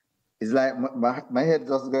it's like my head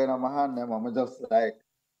just going on my hand and I'm just like,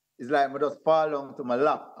 it's like I just fall onto my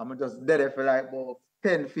lap. I'm just dead for like about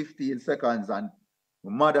 10, 15 seconds. And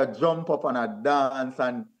my mother jump up and I dance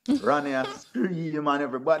and run and scream and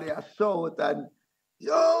everybody a shout and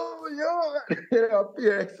yo,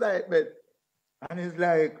 pure excitement. And it's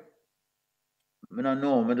like, I don't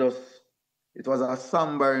know, it was a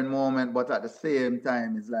sombering moment, but at the same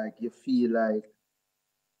time, it's like you feel like,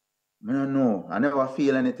 I don't know, I never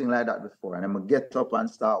feel anything like that before. And then I get up and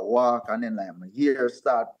start walk, and then like my hair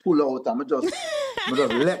start pull out, and I just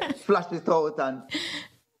let flash it out, and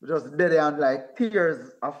just dead and like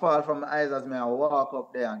tears I fall from my eyes as I walk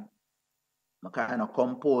up there, and I kind of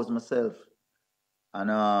compose myself.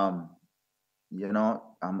 And I'm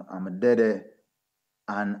dead.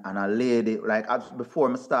 And a lady, like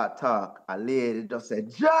before I start talk, a lady just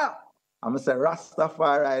said, Ja! I'm say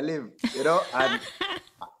Rastafari I live,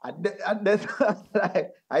 and then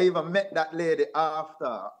like I even met that lady after.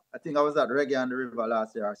 I think I was at Reggae on the River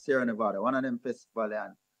last year, Sierra Nevada, one of them festivals,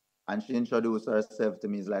 and she introduced herself to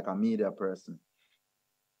me as like a media person.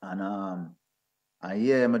 And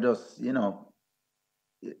yeah, I just,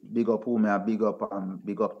 big up who I big up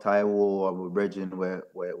Taiwo, our Bridging where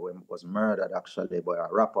was murdered actually by a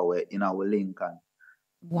rapper where in our link, and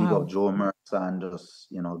big up Joe Mercer and just,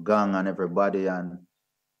 gang and everybody, and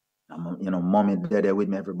mommy there with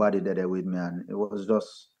me, everybody there with me, and it was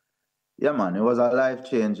just, yeah man, it was a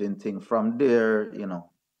life-changing thing. From there, the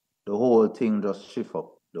whole thing just shift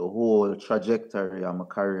up. The whole trajectory of my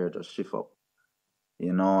career just shift up.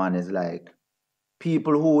 And it's like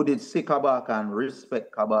people who did see Kabaka and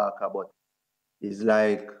respect Kabaka, but it's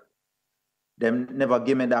like them never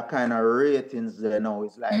give me that kind of ratings there now.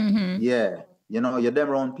 It's like, yeah, you're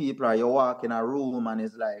them around people, or you walk in a room and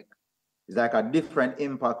it's like a different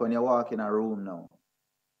impact when you walk in a room now.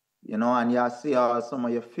 And you see some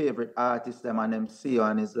of your favorite artists them and them see you,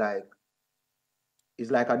 and it's like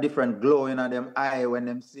a different glow in them eye when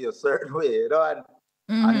them see a certain way,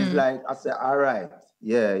 And it's like, I say, all right,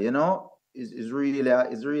 yeah, it's really a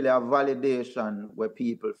validation where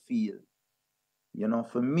people feel.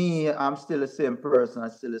 For me, I'm still the same person,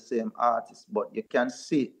 I'm still the same artist, but you can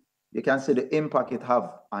see the impact it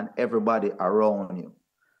have on everybody around you.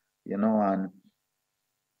 And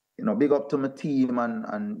big up to my team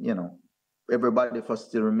and everybody for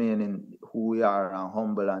still remaining who we are and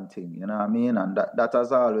humble and thing, you know what I mean? And that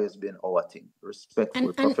has always been our thing,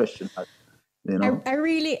 respectful, professional. I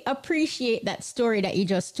really appreciate that story that you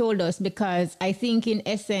just told us, because I think in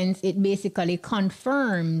essence, it basically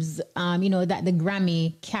confirms, that the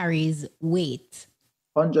Grammy carries weight.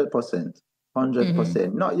 100%.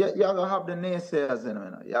 100%. No, you're going to have the naysayers,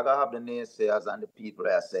 You're going to have the naysayers and the people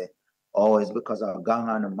that say, oh, it's because of Gang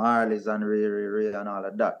and the Marleys and Ray and all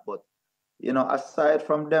of that. But, aside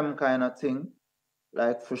from them kind of thing,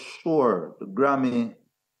 like for sure, the Grammy,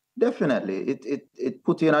 definitely, it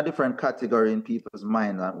put you in a different category in people's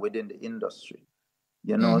mind and within the industry.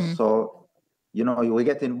 So, we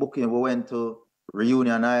getting booking. We went to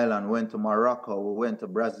Reunion Island, went to Morocco, we went to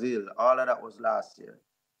Brazil. All of that was last year.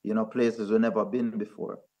 Places we've never been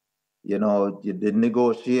before. The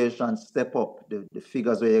negotiations step up, the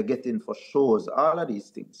figures where you're getting for shows, all of these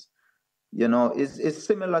things. It's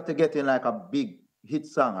similar to getting like a big hit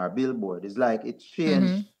song or billboard. It's like it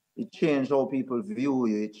changed It changed how people view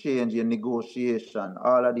you. It changed your negotiation.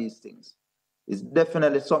 All of these things. It's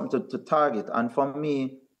definitely something to target. And for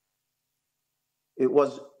me,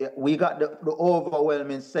 we got the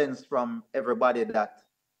overwhelming sense from everybody that,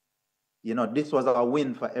 you know, this was a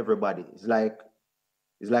win for everybody. It's like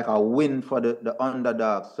a win for the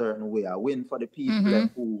underdog certain way, a win for the people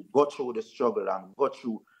who go through the struggle and go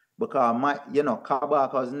through, because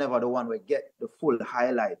Kabaka was never the one who get the full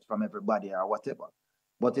highlight from everybody or whatever.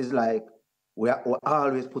 But it's like we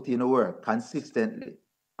always put in the work consistently,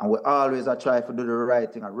 and we always are trying to do the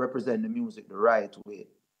right thing and represent the music the right way.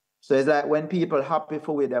 So it's like when people happy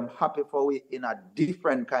for we, them happy for we in a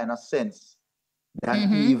different kind of sense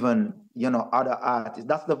than even, you know, other artists.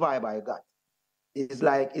 That's the vibe I got. It's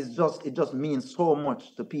like it just means so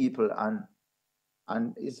much to people,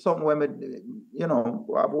 and it's something we, you know,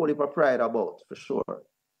 I have a whole heap of pride about, for sure.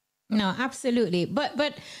 No, absolutely.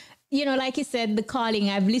 But you know, like you said, The Calling,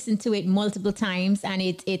 I've listened to it multiple times, and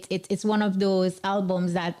it's one of those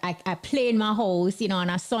albums that I play in my house, you know, on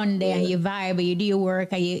a Sunday, and you vibe, and you do your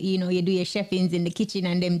work, and you know, you do your chefings in the kitchen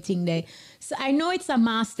and them thing there. So I know it's a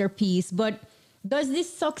masterpiece, but does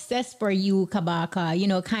this success for you, Kabaka, you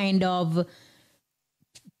know, kind of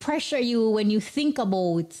pressure you when you think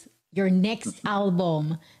about your next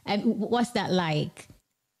album? And what's that like?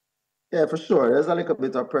 Yeah, for sure. There's a little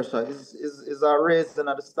bit of pressure. It's a raising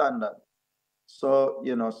of the standard. So,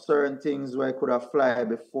 you know, certain things where I could have fly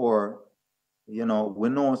before, you know, we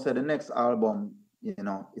know, say the next album, you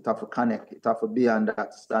know, it have to connect, it have to be on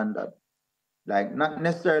that standard. Like, not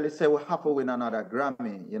necessarily say we have to win another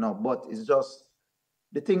Grammy, you know, but it's just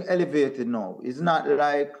the thing elevated now. It's not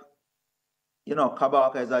like, you know,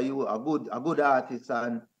 Kabaka is a good artist,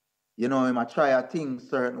 and, you know, he might try a thing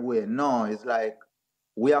certain way. No, it's like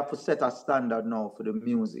we have to set a standard now for the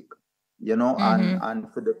music, you know,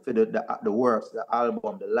 and for the works, the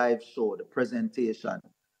album, the live show, the presentation.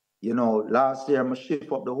 You know, last year I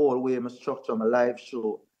shift up the whole way I structure my live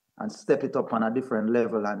show and step it up on a different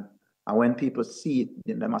level, and when people see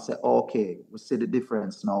it, they must say, okay, we see the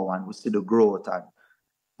difference now, and we see the growth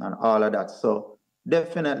and all of that. So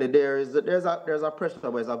definitely there's a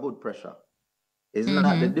pressure, but it's a good pressure. It's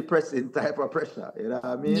not the depressing type of pressure. You know what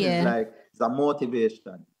I mean? Yeah. It's like it's a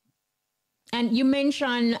motivation. And you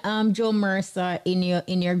mentioned Joe Mercer in your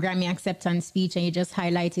Grammy acceptance speech, and you just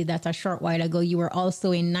highlighted that a short while ago. You were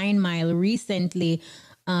also in 9 Mile recently,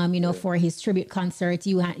 you know, for his tribute concert.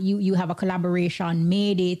 You have a collaboration,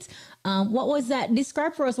 Made It. What was that?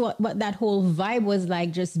 Describe for us what that whole vibe was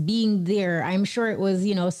like, just being there. I'm sure it was,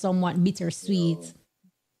 you know, somewhat bittersweet.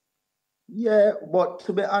 Yeah, but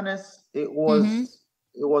to be honest, it was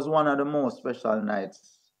one of the most special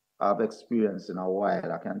nights I've experienced in a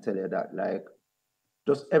while. I can tell you that. Like,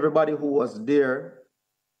 just everybody who was there,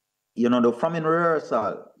 you know, from in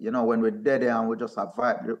rehearsal, you know, when we're there and we just have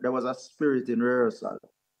vibe, there was a spirit in rehearsal.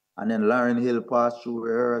 And then Lauren Hill passed through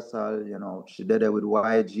rehearsal, you know, she did it with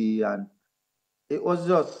YG, and it was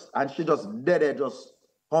just, and she just did it, just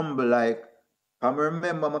humble, like, I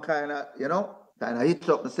remember my kind of, you know, kind of hitch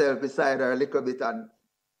up myself beside her a little bit, and,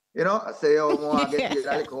 you know, I say, oh, more, I get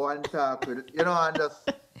a little one talk with it, you know, and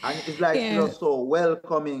it's like, she was so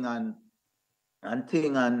welcoming and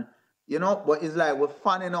thing, and, you know, but it's like we're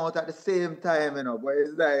fanning out at the same time, you know, but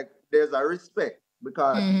it's like there's a respect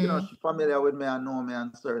because, you know, she's familiar with me and know me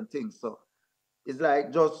and certain things. So it's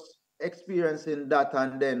like just experiencing that,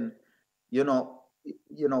 and then, you know,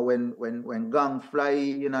 when gang fly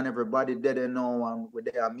in and everybody there, they know, and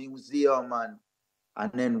with their museum,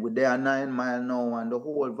 and then with their 9 Mile now, and the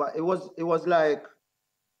whole it was like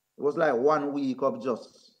 1 week of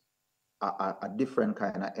just a different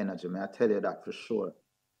kind of energy. May I tell you that for sure.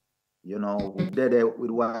 You know, we did it with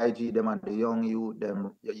YG, them and the young youth,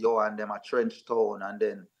 them, yo and them at Trench Town, and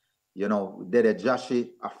then, you know, we did a Jashi,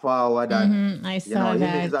 a forward, and, I you know, saw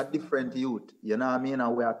him is that. a different youth, you know what I mean?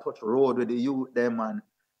 And we are touch road with the youth, them, and,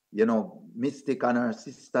 you know, Mystic and her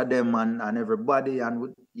sister, them, and everybody,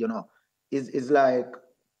 and, you know, it's like,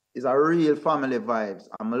 it's a real family vibes.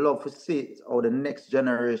 I'm love to see how the next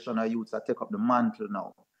generation of youths are take up the mantle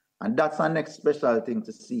now. And that's our next special thing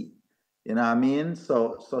to see. You know what I mean?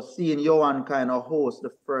 So seeing Johan kind of host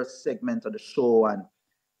the first segment of the show, and,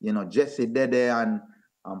 you know, Jesse Dede and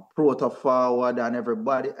Proto Forward and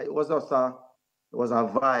everybody, it was a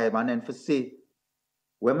vibe. And then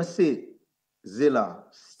when we see Zilla,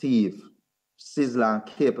 Steve, Sizzler and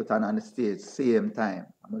Capleton on the stage same time,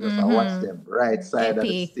 I'm just watch them right side of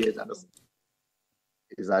the stage, and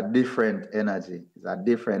it's a different energy. It's a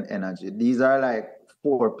different energy. These are like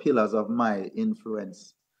 4 pillars of my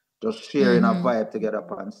influence, just sharing a vibe together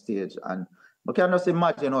up on stage. And But can just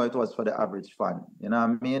imagine how it was for the average fan. You know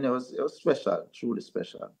what I mean? It was special, truly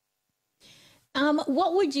special.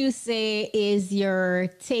 What would you say is your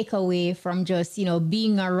takeaway from just,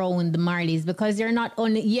 being around the Marleys? Because you're not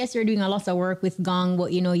only, yes, you're doing a lot of work with Gong,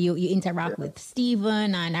 but, you interact with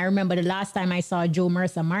Steven. And I remember the last time I saw Joe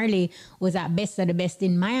Mercer Marley was at Best of the Best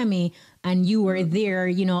in Miami. And you were there,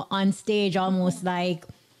 on stage almost like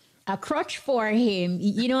a crutch for him.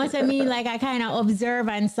 You know what I mean? Like I kind of observed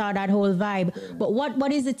and saw that whole vibe. But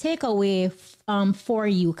what is the takeaway for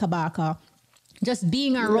you, Kabaka? Just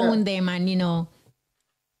being around them and,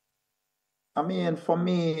 I mean, for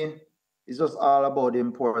me, it's just all about the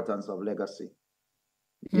importance of legacy,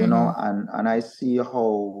 and I see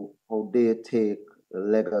how they take the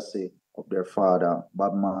legacy of their father,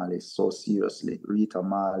 Bob Marley, so seriously, Rita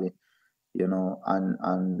Marley,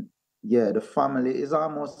 and the family is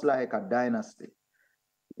almost like a dynasty,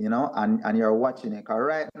 and you're watching it. 'Cause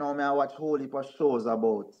right now, I watch whole heap of shows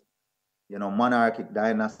about monarchic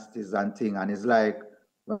dynasties and thing. And it's like,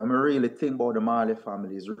 when I really think about the Marley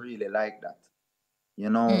family, it's really like that,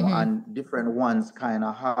 and different ones kind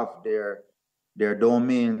of have their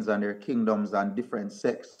domains and their kingdoms and different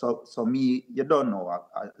sects. So me, you don't know,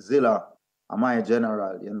 Zilla, my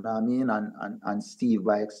general, you know what I mean? And Steve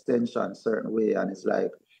by extension, certain way. And it's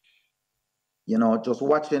like, just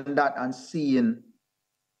watching that and seeing,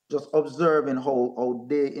 just observing how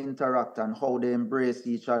they interact and how they embrace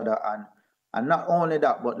each other. And not only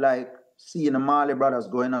that, but like seeing the Marley Brothers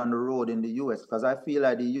going on the road in the US, because I feel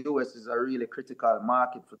like the US is a really critical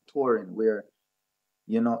market for touring where,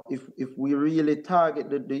 if we really target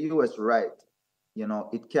the US right,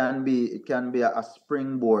 it can be a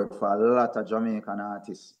springboard for a lot of Jamaican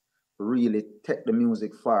artists to really take the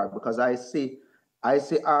music far. Because I see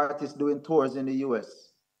artists doing tours in the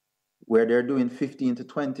US where they're doing 15 to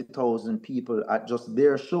 20,000 people at just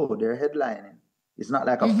their show, their headlining. It's not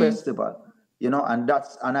like a festival,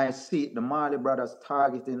 and I see the Marley Brothers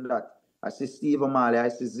targeting that. I see Stephen Marley, I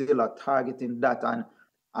see Zilla targeting that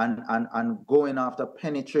and going after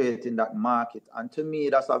penetrating that market. And to me,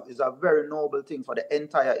 is a very noble thing for the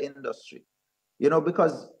entire industry,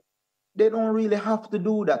 because they don't really have to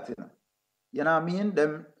do that, you know what I mean?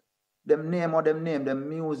 Them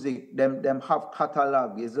music, them have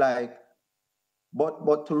catalog. It's like,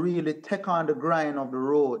 but to really take on the grind of the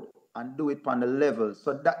road and do it on the level.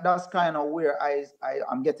 So that's kind of where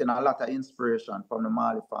I'm getting a lot of inspiration from the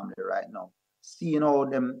Marley family right now. Seeing how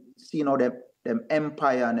them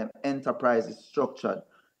empire and them enterprise is structured.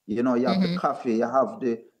 You have the cafe, you have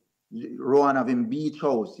the Rowan having beach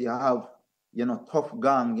house, you have, Tough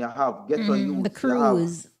Gang, you have Ghetto Youth, the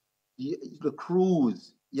cruise. The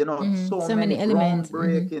cruise, so many elements,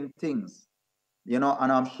 groundbreaking things, and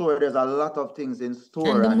I'm sure there's a lot of things in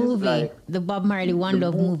store. And the movie, like, the Bob Marley One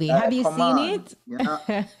Love movie. Have you seen it?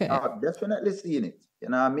 I've definitely seen it. You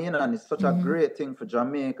know what I mean? And it's such a great thing for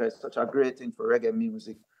Jamaica. It's such a great thing for reggae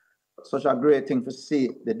music. Such a great thing to see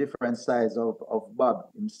the different sides of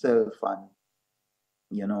Bob himself, and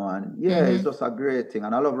it's just a great thing.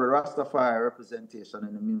 And I love the Rastafari representation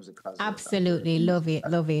in the music as well. Absolutely, love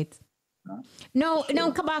it. No,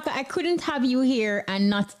 Kabaka, I couldn't have you here and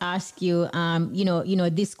not ask you,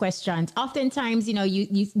 these questions. Oftentimes, you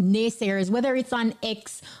naysayers, whether it's on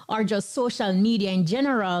X or just social media in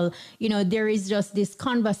general, there is just this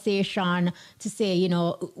conversation to say,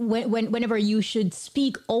 whenever you should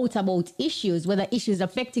speak out about issues, whether issues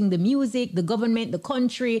affecting the music, the government, the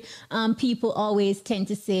country, people always tend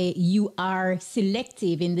to say you are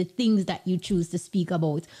selective in the things that you choose to speak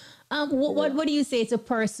about. What do you say to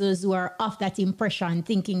persons who are of that impression,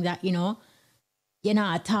 thinking that, you're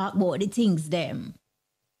not talk about the things them?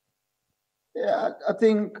 Yeah, I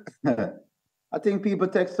think people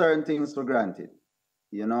take certain things for granted,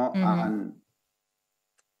 and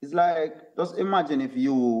it's like, just imagine if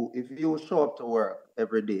you show up to work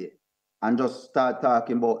every day and just start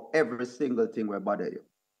talking about every single thing that bother you,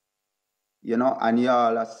 and you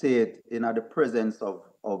all say it in the presence of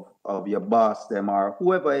your boss, them, or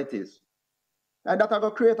whoever it is, and that are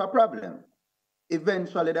going to create a problem.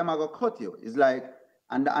 Eventually, them are going to cut you. It's like,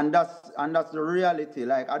 and that's the reality.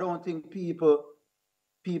 Like, I don't think people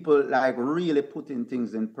like really putting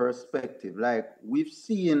things in perspective. Like, we've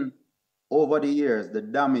seen over the years the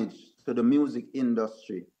damage to the music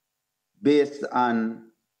industry based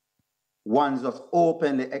on ones just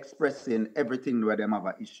openly expressing everything where them have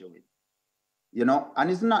an issue with. And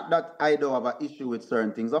it's not that I don't have an issue with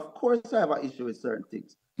certain things. Of course, I have an issue with certain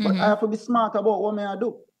things. But I have to be smart about what I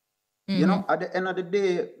do. At the end of the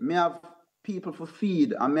day, me have people for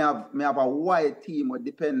feed, and me have a wide team that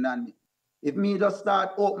depend on me. If me just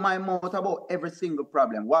start open my mouth about every single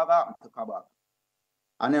problem, what happened to Kabaka?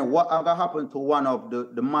 And then what ever happened to one of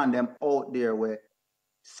the man them out there where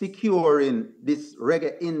securing this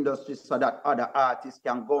reggae industry so that other artists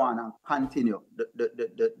can go on and continue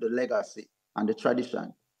the legacy and the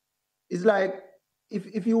tradition? It's like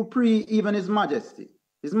if you even His Majesty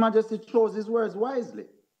chose his words wisely.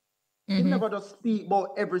 He never just speak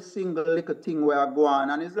about every single little thing where I go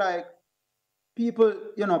on. And it's like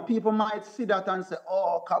people might see that and say,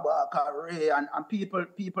 oh, Kabaka, Ray, and people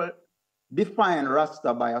define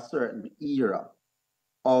Rasta by a certain era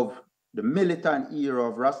of the militant era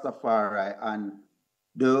of Rastafari and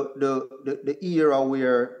the era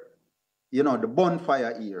where, the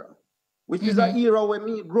bonfire era, which is an era where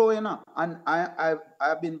me growing up. And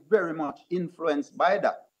I've been very much influenced by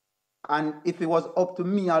that. And if it was up to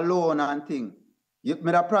me alone and thing, it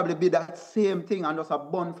may probably be that same thing and just a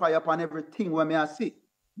bonfire upon everything where me I see.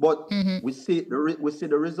 But we see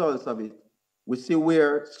the results of it. We see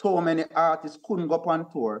where so many artists couldn't go up on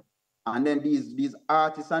tour, and then these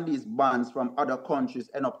artists and these bands from other countries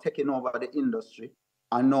end up taking over the industry,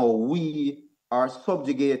 and now we are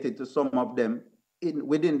subjugated to some of them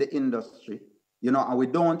within the industry, and we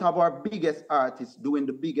don't have our biggest artists doing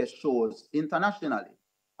the biggest shows internationally,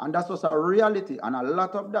 and that's just a reality. And a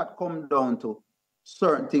lot of that comes down to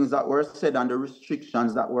certain things that were said and the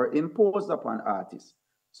restrictions that were imposed upon artists.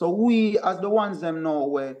 So we, as the ones them know,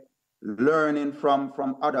 we're learning from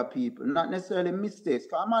other people, not necessarily mistakes.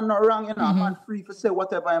 Because I'm not wrong, I'm free to say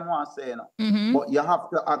whatever I want to say, But you have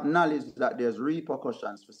to acknowledge that there's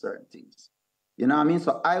repercussions for certain things. You know what I mean?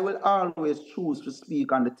 So I will always choose to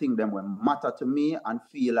speak on the thing that will matter to me and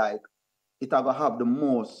feel like it will have the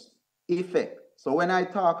most effect. So when I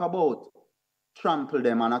talk about trample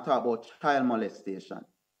them and I talk about child molestation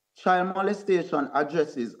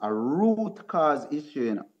addresses a root cause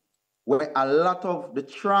issue, where a lot of the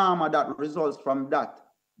trauma that results from that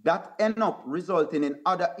end up resulting in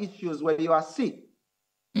other issues where you are sick,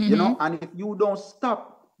 and if you don't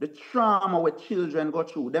stop the trauma where children go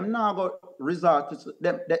through, them now go resort to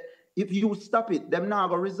them. If you stop it, them now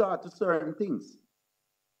go resort to certain things.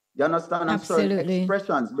 You understand? And certain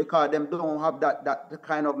expressions, because them don't have that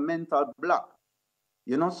kind of mental block.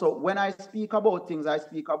 So when I speak about things, I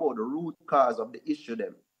speak about the root cause of the issue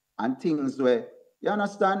them and things where, you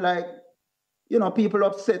understand, like, people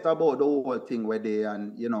upset about the whole thing where they,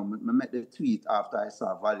 and, me met the tweet after I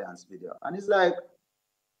saw Valiant's video. And it's like,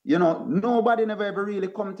 nobody never ever really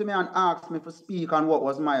come to me and asked me to speak on what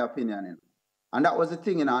was my opinion. And that was the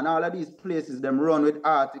thing, and all of these places, them run with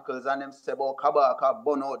articles and them say about Kabaka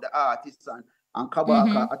burn out the artists and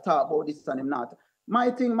Kabaka talk about this and him not. My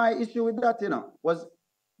issue with that, was,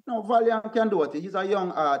 Valiant can do it. He's a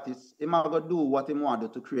young artist. He might go do what he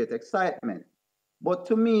want to create excitement. But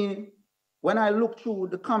to me, when I look through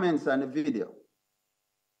the comments and the video,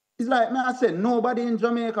 it's like, I said, nobody in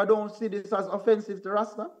Jamaica don't see this as offensive to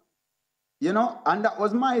Rasta. And that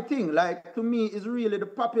was my thing. Like, to me, it's really the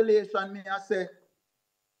population. I say,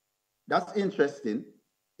 that's interesting.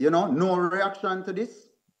 No reaction to this.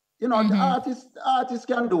 The artist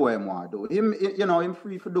can do what he want to do. Him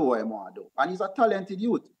free to do what he want to do. And he's a talented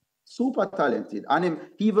youth, super talented. And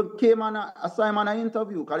he even came on an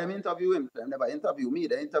interview, because they interview him. They never interview me.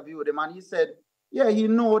 They interviewed him, and he said, yeah, he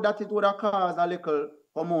know that it would have caused a little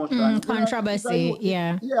commotion. Controversy,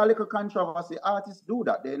 Yeah, a little controversy. Artists do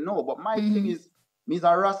that, they know. But my thing is, me's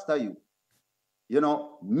a Rasta you.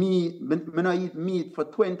 Me not eat meat for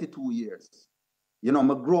 22 years. Me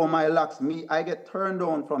grow my locks. I get turned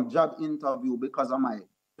down from job interview because of my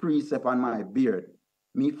precept and my beard.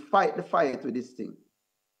 Me fight the fight with this thing.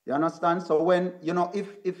 You understand? So when,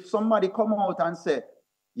 if somebody come out and say,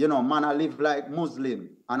 man, I live like Muslim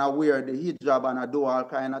and I wear the hijab and I do all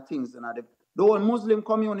kind of things, and the whole Muslim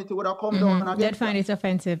community would have come down and they'd find it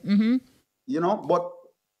offensive. But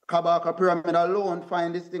Kabaka Pyramid alone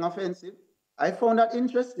find this thing offensive. I found that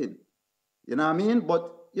interesting. You know what I mean?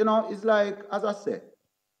 But it's like, as I said,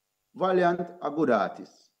 Valiant, a good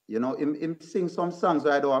artist. Him sing some songs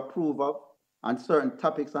that I don't approve of, and certain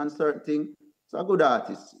topics and certain things. It's a good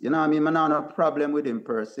artist. You know what I mean? I don't have a problem with him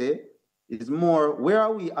per se. It's more, where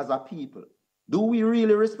are we as a people? Do we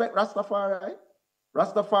really respect Rastafari?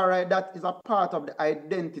 Rastafari, that is a part of the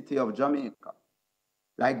identity of Jamaica.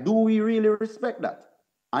 Like, do we really respect that?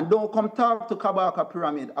 And don't come talk to Kabaka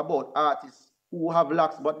Pyramid about artists who have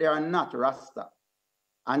locks, but they are not Rasta.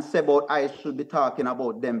 And say about I should be talking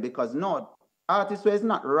about them, because no, artist who is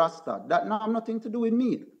not Rasta, that have nothing to do with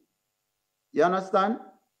me. You understand?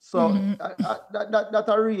 So that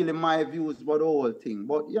are really my views about the whole thing.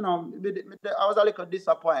 But you know, I was a little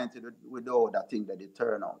disappointed with all that thing that it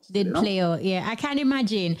turned out. Still, Did play out, yeah. I can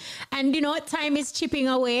imagine. And you know, time is chipping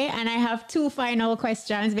away, and I have two final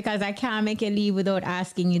questions because I can't make a leave without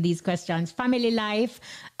asking you these questions. Family life,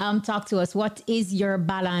 talk to us. What is your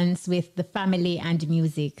balance with the family and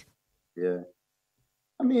music? Yeah,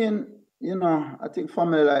 I mean, you know, I think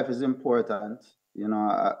family life is important. You know,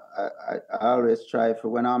 I always try for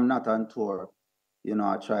when I'm not on tour, you know,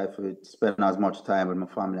 I try to spend as much time with my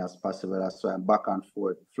family as possible. That's why I'm back and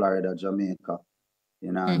forth, Florida, Jamaica,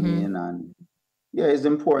 you know what I mean? And yeah, it's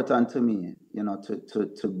important to me, you know,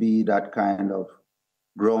 to be that kind of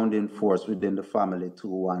grounding force within the family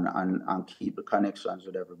too, and keep the connections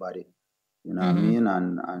with everybody. You know what I mean?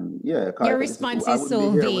 And yeah, your response is so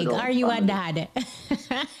vague. Are you a dad?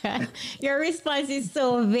 Your response is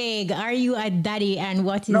so vague. Are you a daddy? And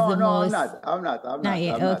what is the most? No, I'm not. Not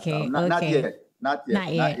yet. Okay. Not yet. Not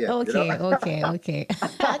yet. Okay, you know? okay.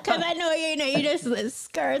 Because I know you just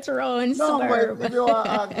skirt around. No, swerve. but if you want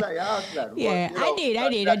to ask that. Yeah, but, you know, I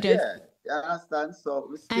did. I just. Yeah, you understand? So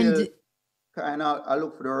we still kind of, I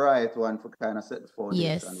look for the right one for kind of set the foundation.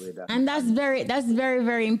 Yes, with that. and that's very,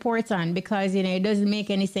 very important because, you know, it doesn't make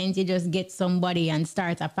any sense you just get somebody and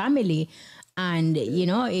start a family and, you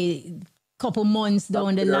know, a couple months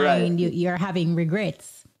down the line, you're having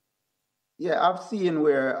regrets. Yeah, I've seen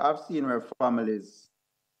where families,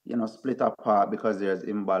 you know, split apart because there's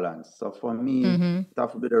imbalance. So for me, it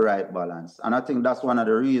has to be the right balance. And I think that's one of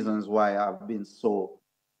the reasons why I've been so,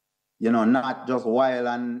 you know, not just wild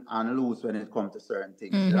and loose when it comes to certain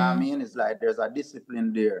things. You know what I mean? It's like there's a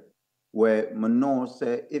discipline there where I know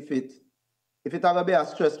say if it ever be a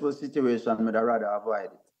stressful situation, I'd rather avoid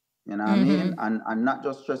it. You know what I mean? And not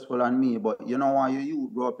just stressful on me, but you know why you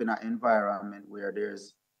grow up in an environment where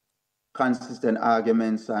there's consistent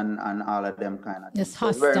arguments and all of them kind of things. So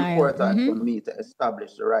it's very important for me to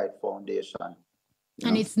establish the right foundation.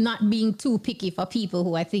 And it's not being too picky for people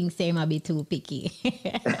who I think say might be too picky.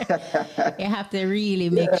 You have to really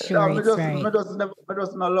make sure it's right. I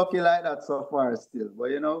just not lucky like that so far still. But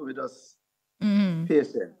you know, we just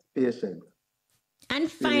patient.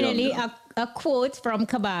 And finally, a quote from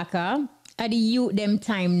Kabaka. The youth them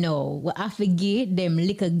time now. We have to give them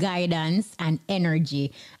little guidance and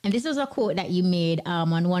energy. And this was a quote that you made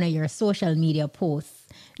on one of your social media posts.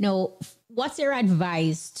 Now, what's your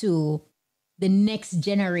advice to the next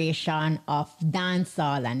generation of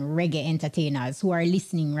dancehall and reggae entertainers who are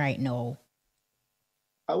listening right now?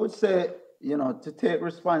 I would say, you know, to take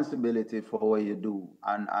responsibility for what you do.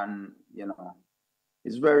 And you know,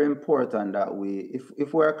 it's very important that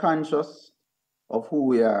if we're conscious of who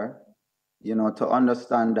we are, you know, to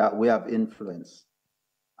understand that we have influence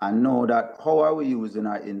and know that how are we using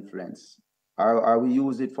our influence? Are we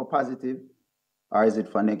using it for positive or is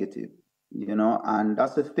it for negative? You know, and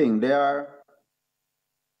that's the thing. There are,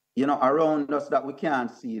 you know, around us that we can't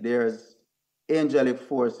see. There's angelic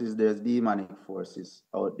forces, there's demonic forces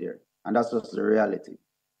out there. And that's just the reality.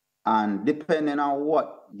 And depending on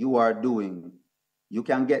what you are doing, you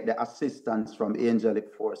can get the assistance from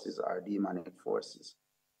angelic forces or demonic forces.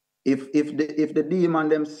 If the demon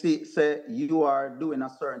them say you are doing a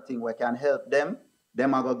certain thing where can help them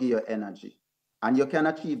are gonna give you energy. And you can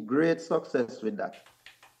achieve great success with that.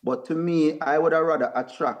 But to me, I would rather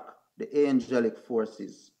attract the angelic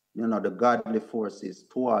forces, you know, the godly forces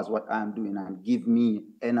towards what I'm doing and give me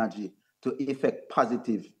energy to effect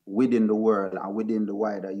positive within the world and within the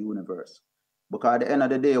wider universe. Because at the end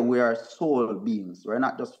of the day, we are soul beings. We're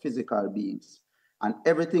not just physical beings. And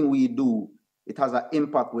everything we do, it has an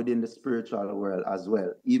impact within the spiritual world as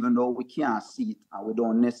well, even though we can't see it and we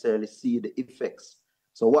don't necessarily see the effects.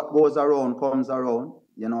 So what goes around comes around,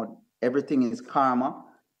 you know, everything is karma.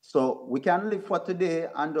 So we can live for today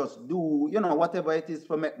and just do, you know, whatever it is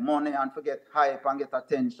for make money and for get hype and get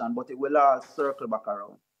attention, but it will all circle back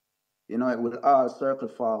around. You know, it will all circle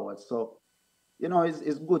forward. So, you know,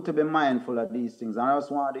 it's good to be mindful of these things. And I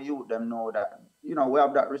just want the youth them know that, you know, we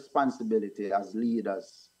have that responsibility as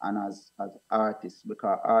leaders and as artists,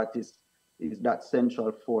 because artists is that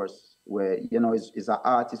central force where, you know, is an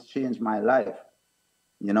artist changed my life,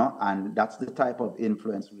 you know, and that's the type of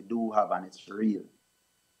influence we do have, and it's real.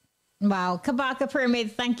 Wow. Kabaka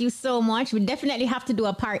Pyramid, thank you so much. We definitely have to do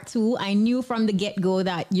a part 2. I knew from the get-go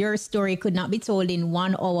that your story could not be told in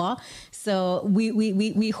 1 hour. So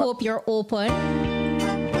we hope you're open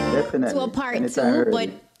Definitely. to a part 2. But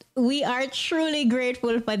we are truly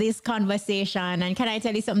grateful for this conversation. And can I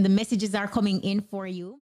tell you something? The messages are coming in for you.